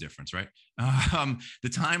remember. What's the difference, right? The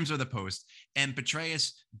Times or the Post. And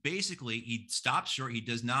Petraeus, basically, he stops short. He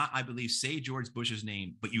does not, I believe, say George Bush's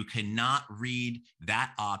name, but you cannot read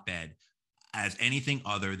that op-ed as anything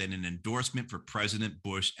other than an endorsement for President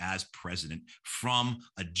Bush as president from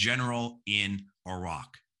a general in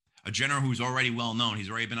Iraq. A general who's already well known. He's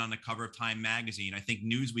already been on the cover of Time magazine. I think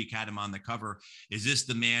Newsweek had him on the cover. Is this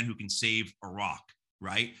the man who can save Iraq?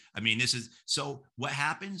 Right? I mean, this is so. What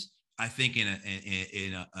happens? I think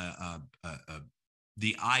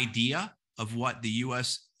the idea of what the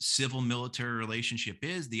U.S. civil-military relationship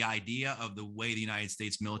is, the idea of the way the United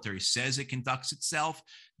States military says it conducts itself,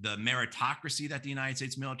 the meritocracy that the United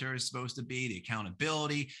States military is supposed to be, the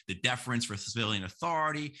accountability, the deference for civilian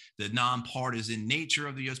authority, the nonpartisan nature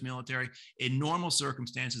of the U.S. military. In normal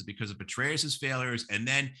circumstances, because of Petraeus's failures and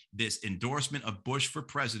then this endorsement of Bush for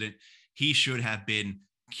president, he should have been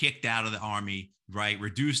kicked out of the army, right?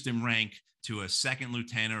 Reduced in rank to a second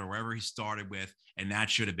lieutenant or wherever he started with, and that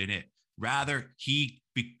should have been it. Rather, he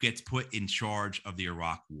gets put in charge of the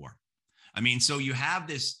Iraq war. I mean, so you have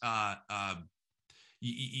this,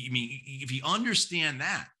 if you understand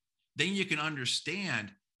that, then you can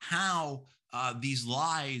understand how these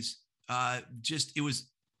lies, it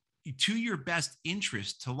was to your best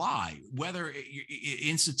interest to lie, whether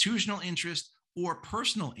institutional interest or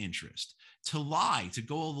personal interest, to lie, to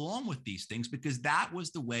go along with these things, because that was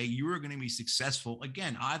the way you were going to be successful,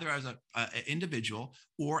 again, either as an individual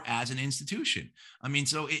or as an institution. I mean,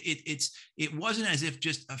 so it wasn't as if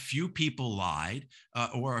just a few people lied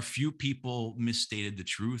or a few people misstated the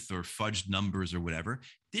truth or fudged numbers or whatever.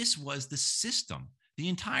 This was the system. The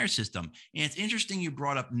entire system. And it's interesting you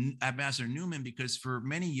brought up Ambassador Newman, because for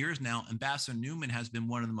many years now, Ambassador Newman has been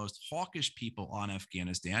one of the most hawkish people on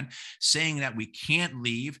Afghanistan, saying that we can't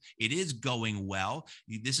leave. It is going well.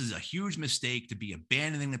 This is a huge mistake to be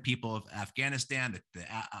abandoning the people of Afghanistan.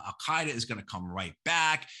 The Al-Qaeda is going to come right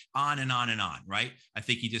back, on and on and on, right? I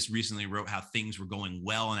think he just recently wrote how things were going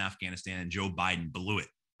well in Afghanistan and Joe Biden blew it.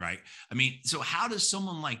 Right. I mean, so how does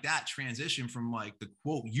someone like that transition from like the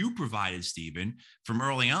quote you provided, Steven, from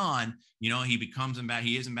early on, he becomes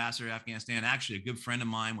he is ambassador to Afghanistan. Actually, a good friend of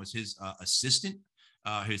mine was his assistant,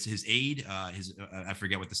 his aide, I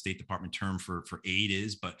forget what the State Department term for aide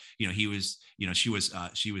is, but he was, she was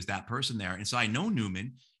that person there. And so I know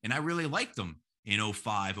Newman, and I really liked him in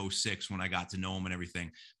 05, 06 when I got to know him and everything.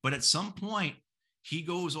 But at some point, he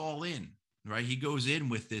goes all in. Right. He goes in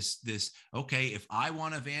with this, okay, if I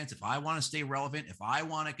want to advance, if I want to stay relevant, if I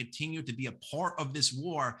want to continue to be a part of this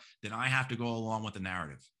war, then I have to go along with the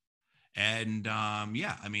narrative. And I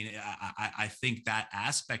mean, I think that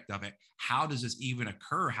aspect of it, how does this even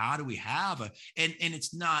occur? How do we have and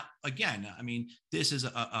it's not, again, I mean, this is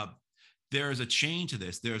there's a chain to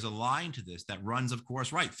this. There's a line to this that runs, of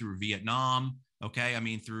course, right through Vietnam. Okay. I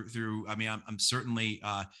mean, I'm certainly,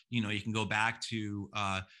 you can go back to,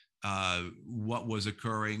 what was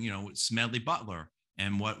occurring, with Smedley Butler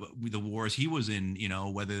and what the wars he was in,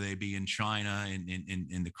 whether they be in China,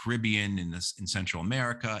 in the Caribbean, in Central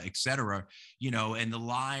America, et cetera, and the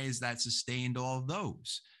lies that sustained all of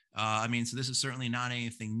those. I mean, so this is certainly not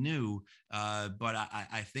anything new, but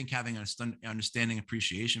I think having an understanding,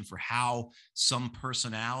 appreciation for how some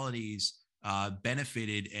personalities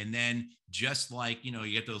benefited, and then just like,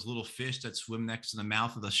 you get those little fish that swim next to the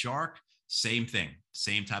mouth of the shark. Same thing,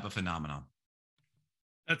 same type of phenomenon.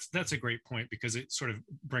 That's a great point, because it sort of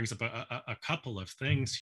brings up a couple of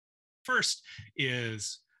things. First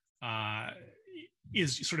is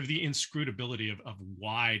sort of the inscrutability of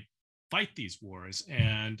why fight these wars,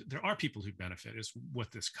 and there are people who benefit, is what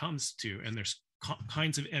this comes to, and there's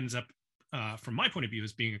kinds of ends up, from my point of view,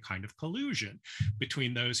 as being a kind of collusion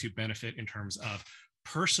between those who benefit in terms of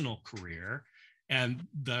personal career and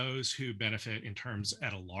those who benefit in terms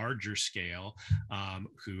at a larger scale,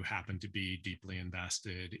 who happen to be deeply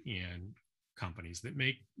invested in companies that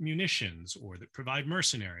make munitions or that provide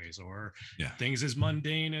mercenaries or things as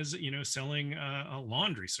mundane as selling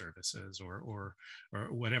laundry services or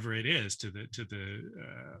whatever it is to the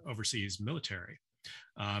overseas military.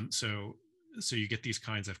 So you get these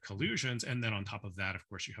kinds of collusions, and then on top of that, of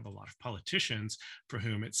course, you have a lot of politicians for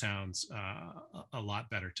whom it sounds a lot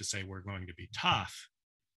better to say we're going to be tough.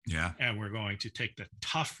 Yeah. And we're going to take the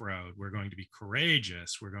tough road. We're going to be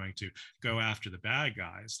courageous. We're going to go after the bad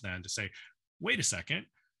guys than to say, wait a second,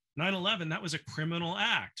 9/11, that was a criminal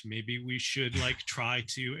act. Maybe we should try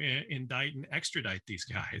to indict and extradite these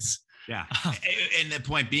guys. Yeah. And the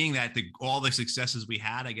point being that all the successes we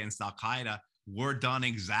had against Al-Qaeda were done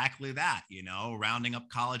exactly that, rounding up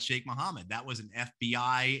Khalid Sheikh Mohammed. That was an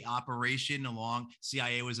FBI operation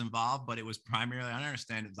CIA was involved, but it was primarily, I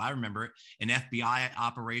understand, as I remember it, an FBI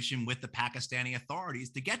operation with the Pakistani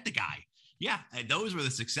authorities to get the guy. Yeah. Those were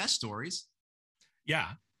the success stories. Yeah.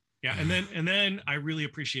 Yeah. And then I really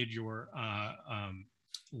appreciate your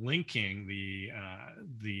linking the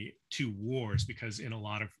two wars, because in a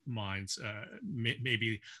lot of minds,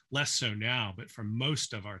 maybe less so now, but for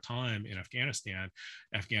most of our time in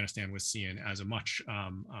Afghanistan was seen as a much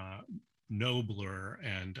nobler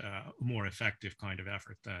and more effective kind of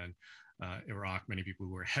effort than Iraq. Many people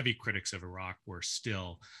who were heavy critics of Iraq were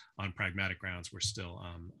still, on pragmatic grounds, were still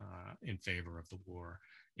in favor of the war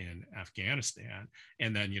in Afghanistan.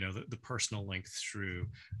 And then the personal link through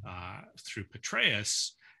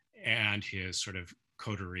Petraeus and his sort of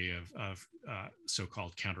coterie of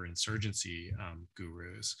so-called counterinsurgency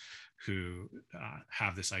gurus who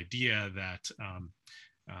have this idea that,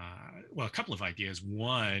 a couple of ideas.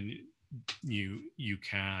 One, you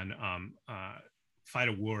can fight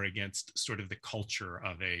a war against sort of the culture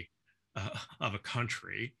of a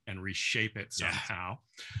country and reshape it somehow.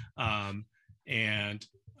 And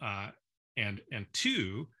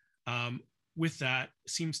two, with that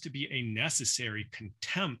seems to be a necessary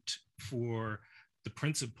contempt for the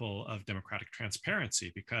principle of democratic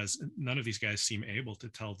transparency, because none of these guys seem able to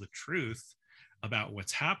tell the truth about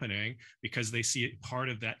what's happening, because they see it, part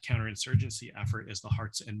of that counterinsurgency effort is the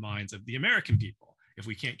hearts and minds of the American people. If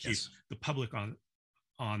we can't keep the public on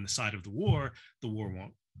the side of the war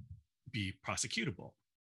won't be prosecutable.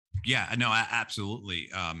 Yeah, no, absolutely.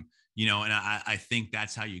 And I think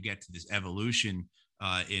that's how you get to this evolution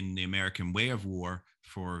in the American way of war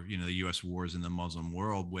for, the U.S. wars in the Muslim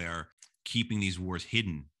world, where keeping these wars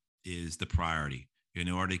hidden is the priority. In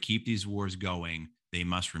order to keep these wars going, they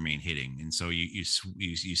must remain hidden. And so you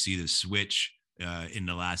see the switch in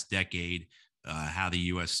the last decade, how the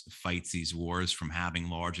U.S. fights these wars from having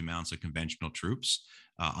large amounts of conventional troops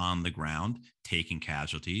on the ground, taking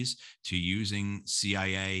casualties, to using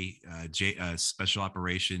CIA, special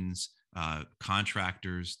operations,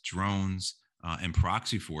 contractors, drones, and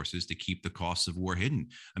proxy forces to keep the costs of war hidden.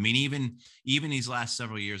 I mean, even these last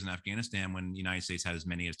several years in Afghanistan, when the United States had as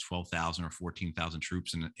many as 12,000 or 14,000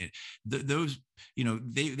 troops, and those,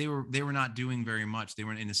 they were not doing very much. They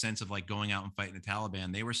weren't in the sense of like going out and fighting the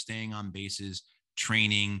Taliban. They were staying on bases,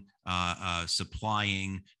 training,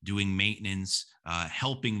 supplying, doing maintenance,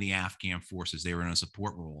 helping the Afghan forces. They were in a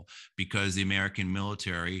support role, because the American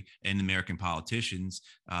military and the American politicians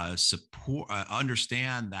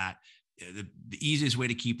understand that the easiest way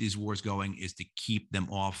to keep these wars going is to keep them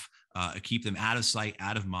keep them out of sight,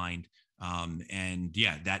 out of mind.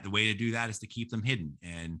 The way to do that is to keep them hidden.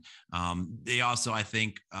 And they also, I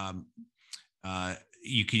think,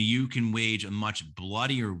 you can wage a much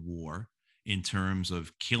bloodier war in terms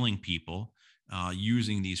of killing people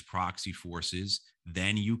using these proxy forces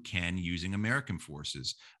than you can using American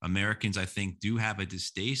forces. Americans, I think, do have a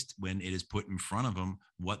distaste when it is put in front of them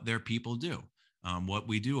what their people do. What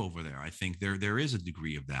we do over there. I think there is a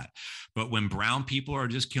degree of that. But when brown people are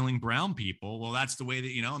just killing brown people, well, that's the way that,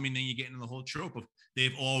 then you get into the whole trope of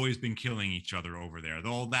they've always been killing each other over there,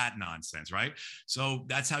 all that nonsense, right? So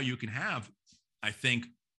that's how you can have, I think,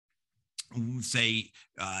 say,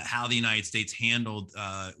 how the United States handled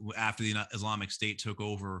after the Islamic State took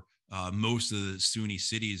over most of the Sunni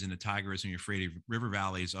cities in the Tigris and Euphrates river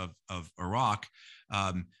valleys of Iraq,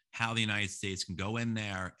 how the United States can go in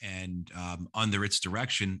there and under its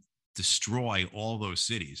direction destroy all those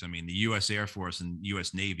cities. I mean, the U.S. Air Force and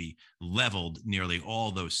U.S. Navy leveled nearly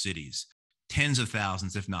all those cities. Tens of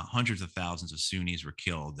thousands, if not hundreds of thousands of Sunnis were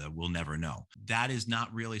killed. We'll never know. That is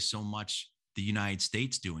not really so much the United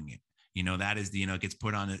States doing it. That is it gets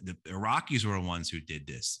put on the Iraqis were the ones who did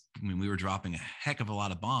this. I mean, we were dropping a heck of a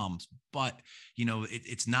lot of bombs, but,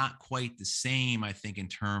 it's not quite the same, I think, in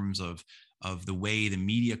terms of of the way the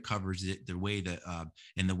media covers it, the way that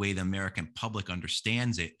and the way the American public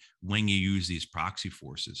understands it when you use these proxy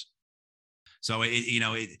forces. So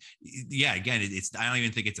it's I don't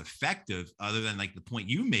even think it's effective, other than like the point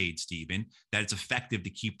you made, Steven, that it's effective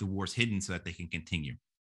to keep the wars hidden so that they can continue.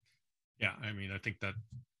 Yeah, I mean, I think that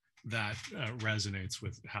resonates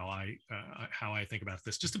with how I think about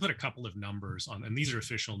this. Just to put a couple of numbers on, and these are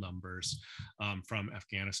official numbers from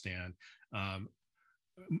Afghanistan.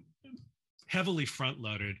 Heavily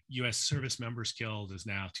front-loaded U.S. service members killed is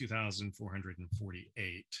now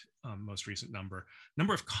 2,448. Most recent number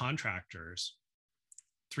of contractors,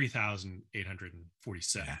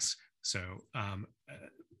 3,846. Yeah. So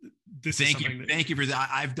Thank you for that.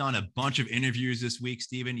 I've done a bunch of interviews this week,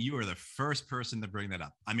 Steven. You are the first person to bring that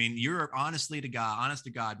up. I mean, you're honest to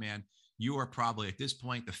God, man. You are probably at this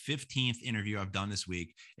point the 15th interview I've done this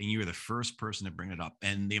week, and you are the first person to bring it up.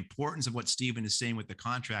 And the importance of what Steven is saying with the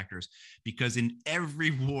contractors, because in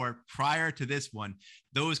every war prior to this one,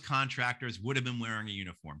 those contractors would have been wearing a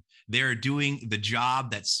uniform. They're doing the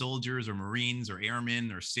job that soldiers or Marines or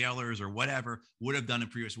airmen or sailors or whatever would have done in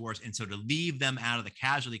previous wars. And so to leave them out of the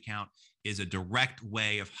casualty count is a direct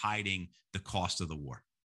way of hiding the cost of the war.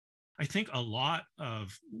 I think a lot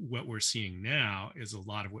of what we're seeing now is a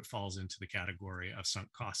lot of what falls into the category of sunk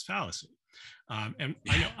cost fallacy. And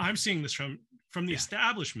I know I'm seeing this from the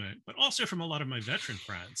establishment, but also from a lot of my veteran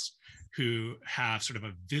friends who have sort of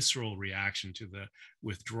a visceral reaction to the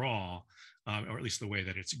withdrawal, or at least the way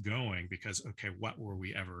that it's going, because, okay, what were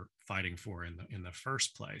we ever fighting for in the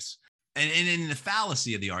first place? And in the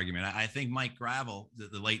fallacy of the argument, I think Mike Gravel,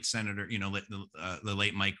 the late senator, the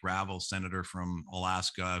late Mike Gravel, senator from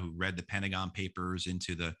Alaska, who read the Pentagon Papers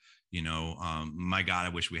into the, my God, I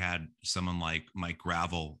wish we had someone like Mike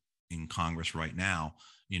Gravel in Congress right now,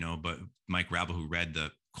 but Mike Gravel, who read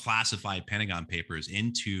the classified Pentagon Papers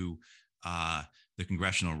into the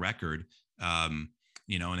congressional record, and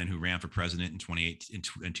then who ran for president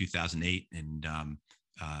in 2008, and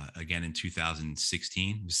again in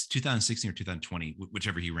 2016. It was 2016 or 2020,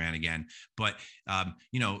 whichever he ran again. But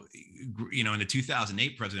in the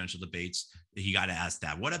 2008 presidential debates, he got asked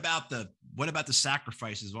that. What about the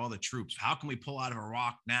sacrifices of all the troops? How can we pull out of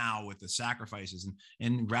Iraq now with the sacrifices?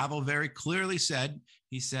 And Gravel very clearly said,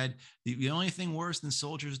 he said, the only thing worse than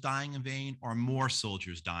soldiers dying in vain are more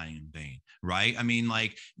soldiers dying in vain, right? I mean,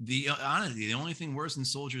 like, honestly, the only thing worse than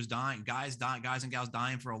soldiers dying, guys and gals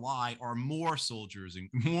dying for a lie, are more soldiers and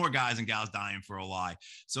more guys and gals dying for a lie.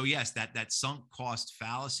 So yes, that sunk cost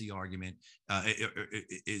fallacy argument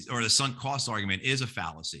or the sunk cost argument is a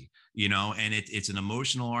fallacy, and it's an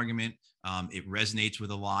emotional argument. It resonates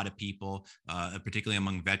with a lot of people, particularly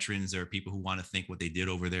among veterans. There are people who want to think what they did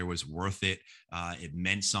over there was worth it. It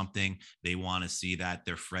meant something. They want to see that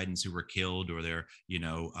their friends who were killed, or their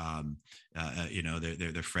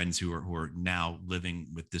friends who are now living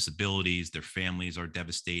with disabilities, their families are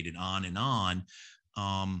devastated, on and on.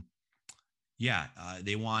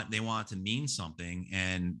 They want to mean something,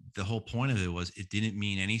 and the whole point of it was it didn't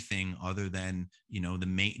mean anything other than the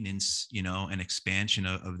maintenance and expansion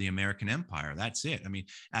of the American empire. That's it. I mean,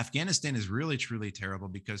 Afghanistan is really truly terrible,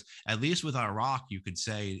 because at least with Iraq you could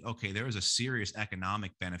say, okay, there was a serious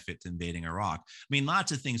economic benefit to invading Iraq. I mean,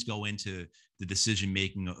 lots of things go into the decision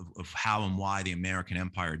making of how and why the American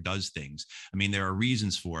empire does things. I mean, there are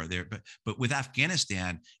reasons for it there, but with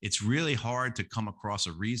Afghanistan, it's really hard to come across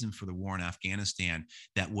a reason for the war in Afghanistan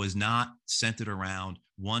that was not centered around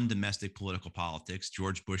one, domestic political politics,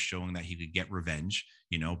 George Bush showing that he could get revenge,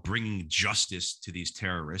 bringing justice to these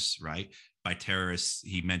terrorists, right? By terrorists,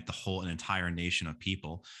 he meant an entire nation of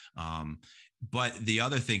people. But the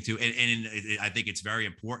other thing too, and I think it's very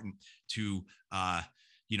important to,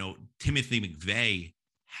 Timothy McVeigh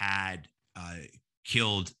had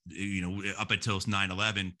killed, up until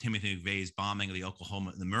 9/11, Timothy McVeigh's bombing of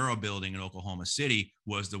the Murrah building in Oklahoma City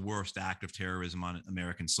was the worst act of terrorism on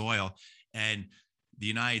American soil. And the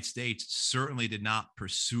United States certainly did not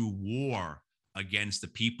pursue war against the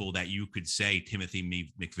people that you could say Timothy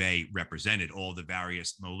McVeigh represented, all the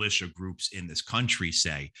various militia groups in this country,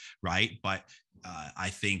 say, right? But I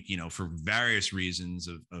think, for various reasons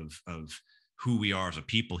of who we are as a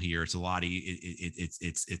people here, it's a lot.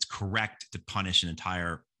 It's correct to punish an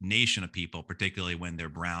entire nation of people, particularly when they're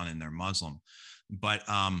brown and they're Muslim. But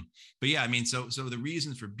yeah, I mean, so the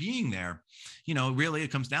reasons for being there, really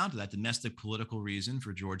it comes down to that domestic political reason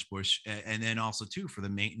for George Bush, and then also too for the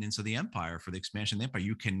maintenance of the empire, for the expansion of the empire.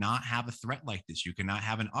 You cannot have a threat like this. You cannot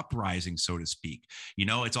have an uprising, so to speak.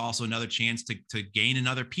 It's also another chance to gain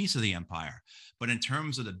another piece of the empire. But in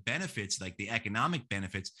terms of the benefits, like the economic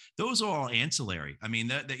benefits, those are all ancillary. I mean,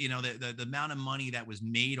 the amount of money that was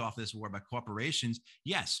made off this war by corporations,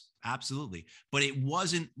 yes, absolutely. But it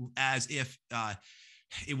wasn't as if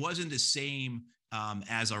it wasn't the same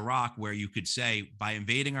as Iraq, where you could say by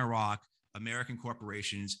invading Iraq, American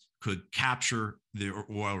corporations could capture the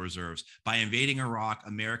oil reserves. By invading Iraq,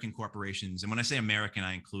 American corporations, and when I say American,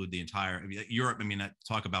 I include the entire Europe. I mean, I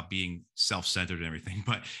talk about being self-centered and everything,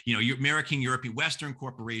 but American, European, Western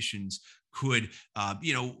corporations could,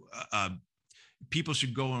 people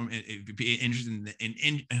should go and be interested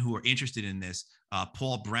in who are interested in this.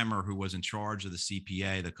 Paul Bremer, who was in charge of the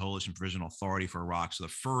CPA, the Coalition Provisional Authority for Iraq, so the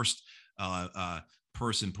first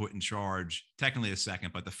person put in charge, technically the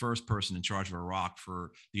second, but the first person in charge of Iraq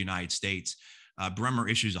for the United States. Bremer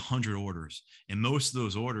issues 100 orders, and most of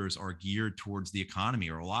those orders are geared towards the economy,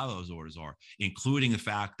 or a lot of those orders are, including the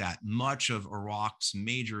fact that much of Iraq's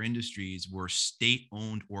major industries were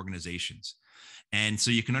state-owned organizations. And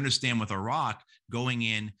so you can understand with Iraq going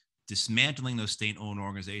in, dismantling those state-owned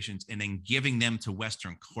organizations, and then giving them to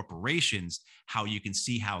Western corporations, how you can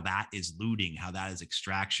see how that is looting, how that is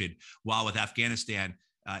extraction. While with Afghanistan,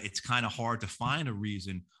 it's kind of hard to find a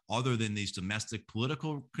reason other than these domestic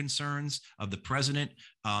political concerns of the president,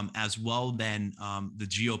 as well than the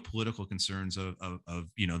geopolitical concerns of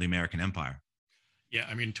the American empire. Yeah,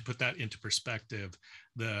 I mean, to put that into perspective,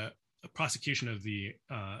 the prosecution of the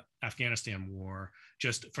Afghanistan war,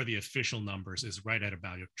 just for the official numbers, is right at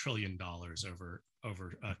about $1 trillion over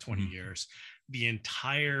 20 years. The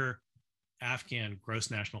entire Afghan gross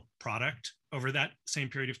national product over that same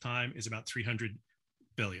period of time is about 300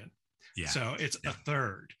 billion. Yeah. So it's a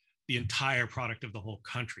third, the entire product of the whole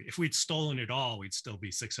country. If we'd stolen it all, we'd still be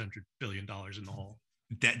 $600 billion in the hole.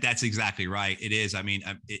 That's exactly right. It is. I mean,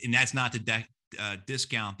 and that's not to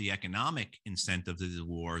discount the economic incentive to the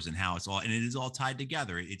wars and how it's all, and it is all tied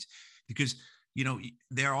together. It's because,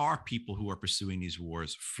 there are people who are pursuing these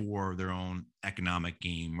wars for their own economic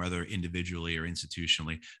gain, whether individually or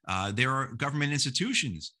institutionally. There are government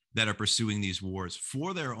institutions that are pursuing these wars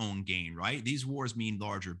for their own gain, right? These wars mean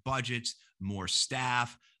larger budgets, more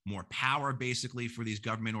staff, more power, basically, for these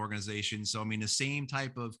government organizations. So, I mean, the same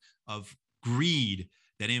type of greed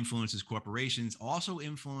that influences corporations also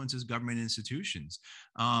influences government institutions.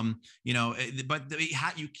 But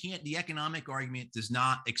you can't, the economic argument does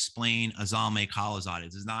not explain a Zalmay Khalilzad.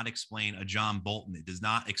 It does not explain a John Bolton. It does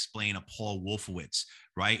not explain a Paul Wolfowitz,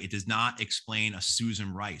 right? It does not explain a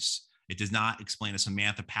Susan Rice. It does not explain a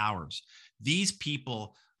Samantha Powers. These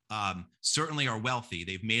people certainly are wealthy.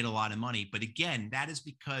 They've made a lot of money. But again, that is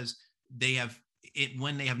because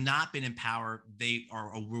when they have not been in power, they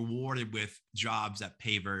are rewarded with jobs that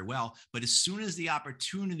pay very well. But as soon as the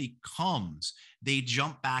opportunity comes, they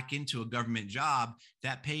jump back into a government job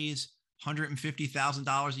that pays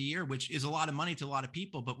 $150,000 a year, which is a lot of money to a lot of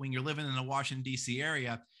people. But when you're living in the Washington, D.C.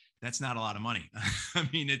 area, that's not a lot of money. I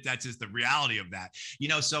mean, that's just the reality of that.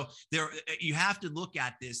 So you have to look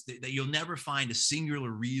at this, that you'll never find a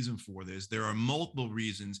singular reason for this. There are multiple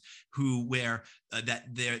reasons where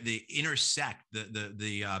they intersect,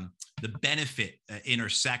 the benefit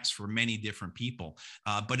intersects for many different people.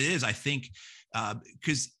 But it is, I think,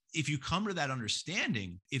 because if you come to that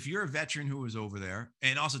understanding, if you're a veteran who was over there,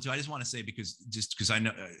 and also too, I just want to say, because I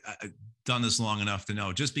know I've done this long enough to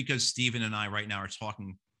know, just because Steven and I right now are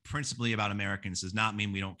talking principally about Americans does not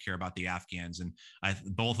mean we don't care about the Afghans. And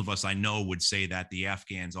both of us, I know, would say that the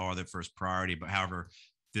Afghans are the first priority, but however,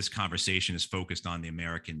 this conversation is focused on the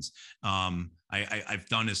Americans. I've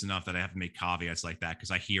done this enough that I have to make caveats like that, because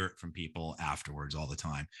I hear it from people afterwards all the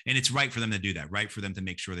time. And it's right for them to do that, right for them to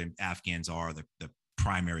make sure the Afghans are the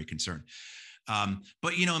primary concern.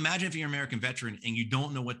 But, imagine if you're an American veteran and you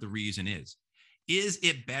don't know what the reason is. Is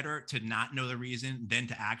it better to not know the reason than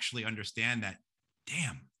to actually understand that,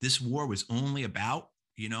 damn, this war was only about,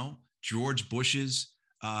 George Bush's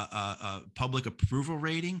public approval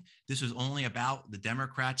rating? This was only about the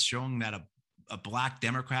Democrats showing that a black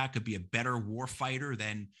Democrat could be a better war fighter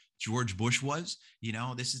than George Bush was.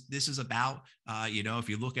 This is about, if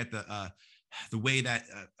you look at the way that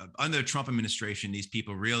under the Trump administration, these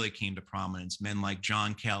people really came to prominence. Men like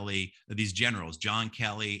John Kelly, these generals, John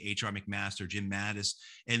Kelly, H.R. McMaster, Jim Mattis,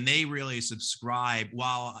 and they really subscribe,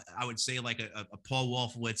 while I would say like a Paul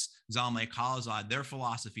Wolfowitz, Zalmay Khalilzad, their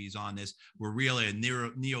philosophies on this were really a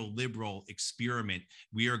neoliberal experiment.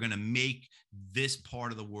 We are going to make this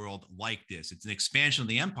part of the world like this. It's an expansion of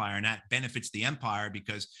the empire, and that benefits the empire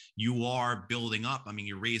because you are building up. I mean,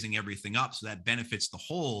 you're raising everything up, so that benefits the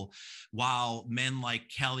whole. While men like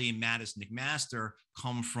Kelly, Mattis, McMaster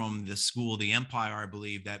come from the school of the empire, I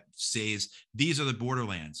believe, that says these are the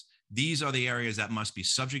borderlands. These are the areas that must be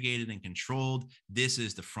subjugated and controlled. This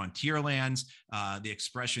is the frontier lands. The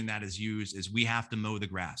expression that is used is we have to mow the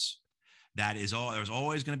grass. That is all. There's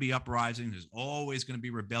always going to be uprisings. There's always going to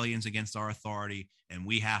be rebellions against our authority, and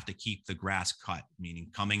we have to keep the grass cut, meaning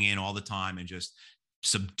coming in all the time and just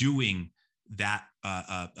subduing that,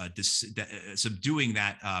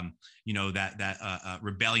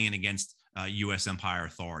 rebellion against U.S. empire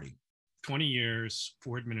authority. 20 years,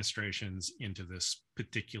 4 administrations into this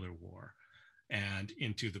particular war, and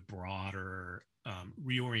into the broader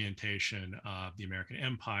reorientation of the American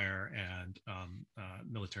empire and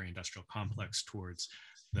military-industrial complex towards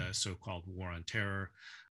the so-called war on terror.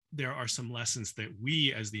 There are some lessons that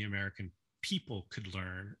we as the American people could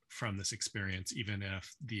learn from this experience, even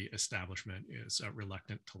if the establishment is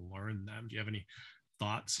reluctant to learn them. Do you have any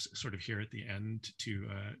thoughts sort of here at the end to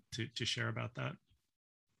share about that?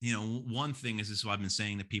 You know, one thing is this is what I've been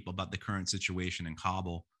saying to people about the current situation in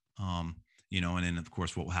Kabul. And then of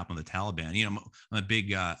course what will happen with the Taliban. I'm a big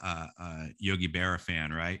Yogi Berra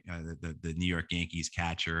fan, right? The New York Yankees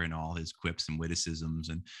catcher and all his quips and witticisms.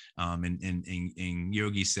 And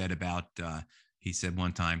Yogi said he said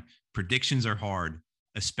one time, predictions are hard,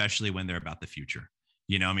 especially when they're about the future.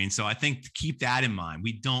 So I think to keep that in mind.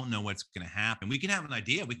 We don't know what's going to happen. We can have an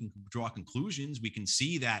idea. We can draw conclusions. We can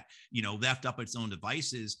see that, left up its own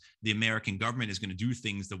devices, the American government is going to do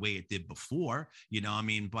things the way it did before,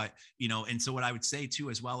 but, and so what I would say too,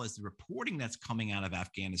 as well as the reporting that's coming out of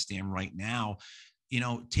Afghanistan right now,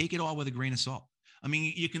 take it all with a grain of salt. I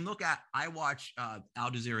mean, you can look at, I watch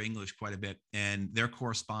Al Jazeera English quite a bit, and their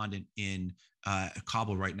correspondent in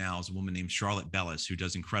Kabul right now is a woman named Charlotte Bellis, who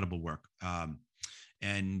does incredible work.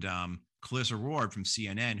 And Clarissa Ward from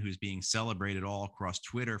CNN, who's being celebrated all across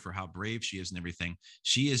Twitter for how brave she is and everything.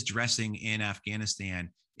 She is dressing in Afghanistan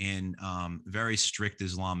in very strict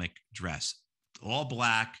Islamic dress, all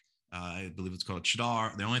black. I believe it's called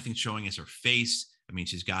chadar. The only thing showing is her face. I mean,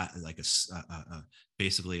 she's got like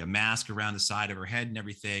basically a mask around the side of her head and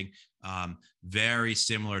everything. Very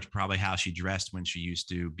similar to probably how she dressed when she used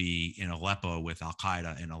to be in Aleppo with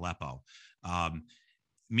Al-Qaeda in Aleppo.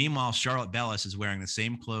 Meanwhile, Charlotte Bellis is wearing the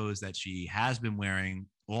same clothes that she has been wearing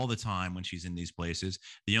all the time when she's in these places.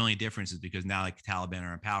 The only difference is because now like the Taliban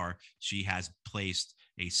are in power, she has placed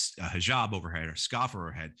a hijab over her head, or scarf over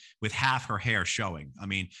her head, with half her hair showing. I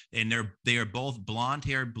mean, and they are both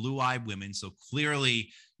blonde-haired, blue-eyed women. So clearly,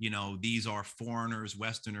 these are foreigners,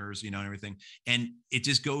 Westerners, and everything. And it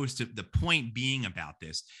just goes to the point being about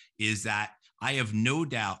this is that I have no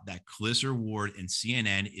doubt that Clarissa Ward and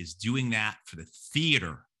CNN is doing that for the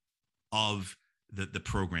theater of the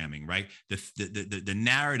programming, right? The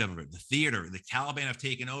narrative of it, the theater, the Taliban have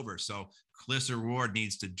taken over. So Clarissa Ward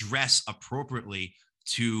needs to dress appropriately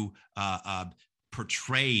to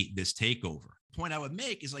portray this takeover. The point I would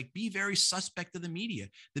make is be very suspect of the media.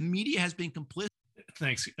 The media has been complicit.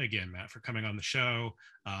 Thanks again, Matt, for coming on the show.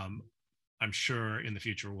 I'm sure in the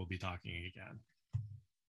future we'll be talking again.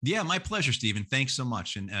 Yeah, my pleasure, Steven. Thanks so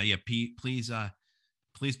much. And please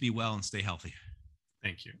be well and stay healthy.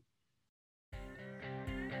 Thank you.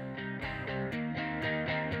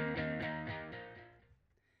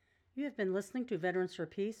 You have been listening to Veterans for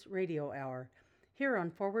Peace Radio Hour here on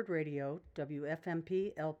Forward Radio,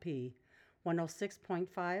 WFMP LP,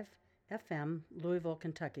 106.5 FM, Louisville,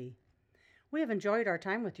 Kentucky. We have enjoyed our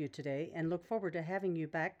time with you today and look forward to having you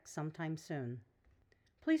back sometime soon.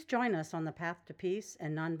 Please join us on the path to peace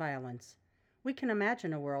and nonviolence. We can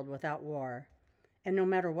imagine a world without war. And no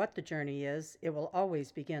matter what the journey is, it will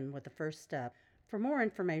always begin with the first step. For more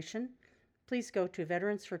information, please go to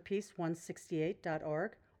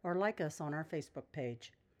veteransforpeace168.org or like us on our Facebook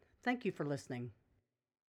page. Thank you for listening.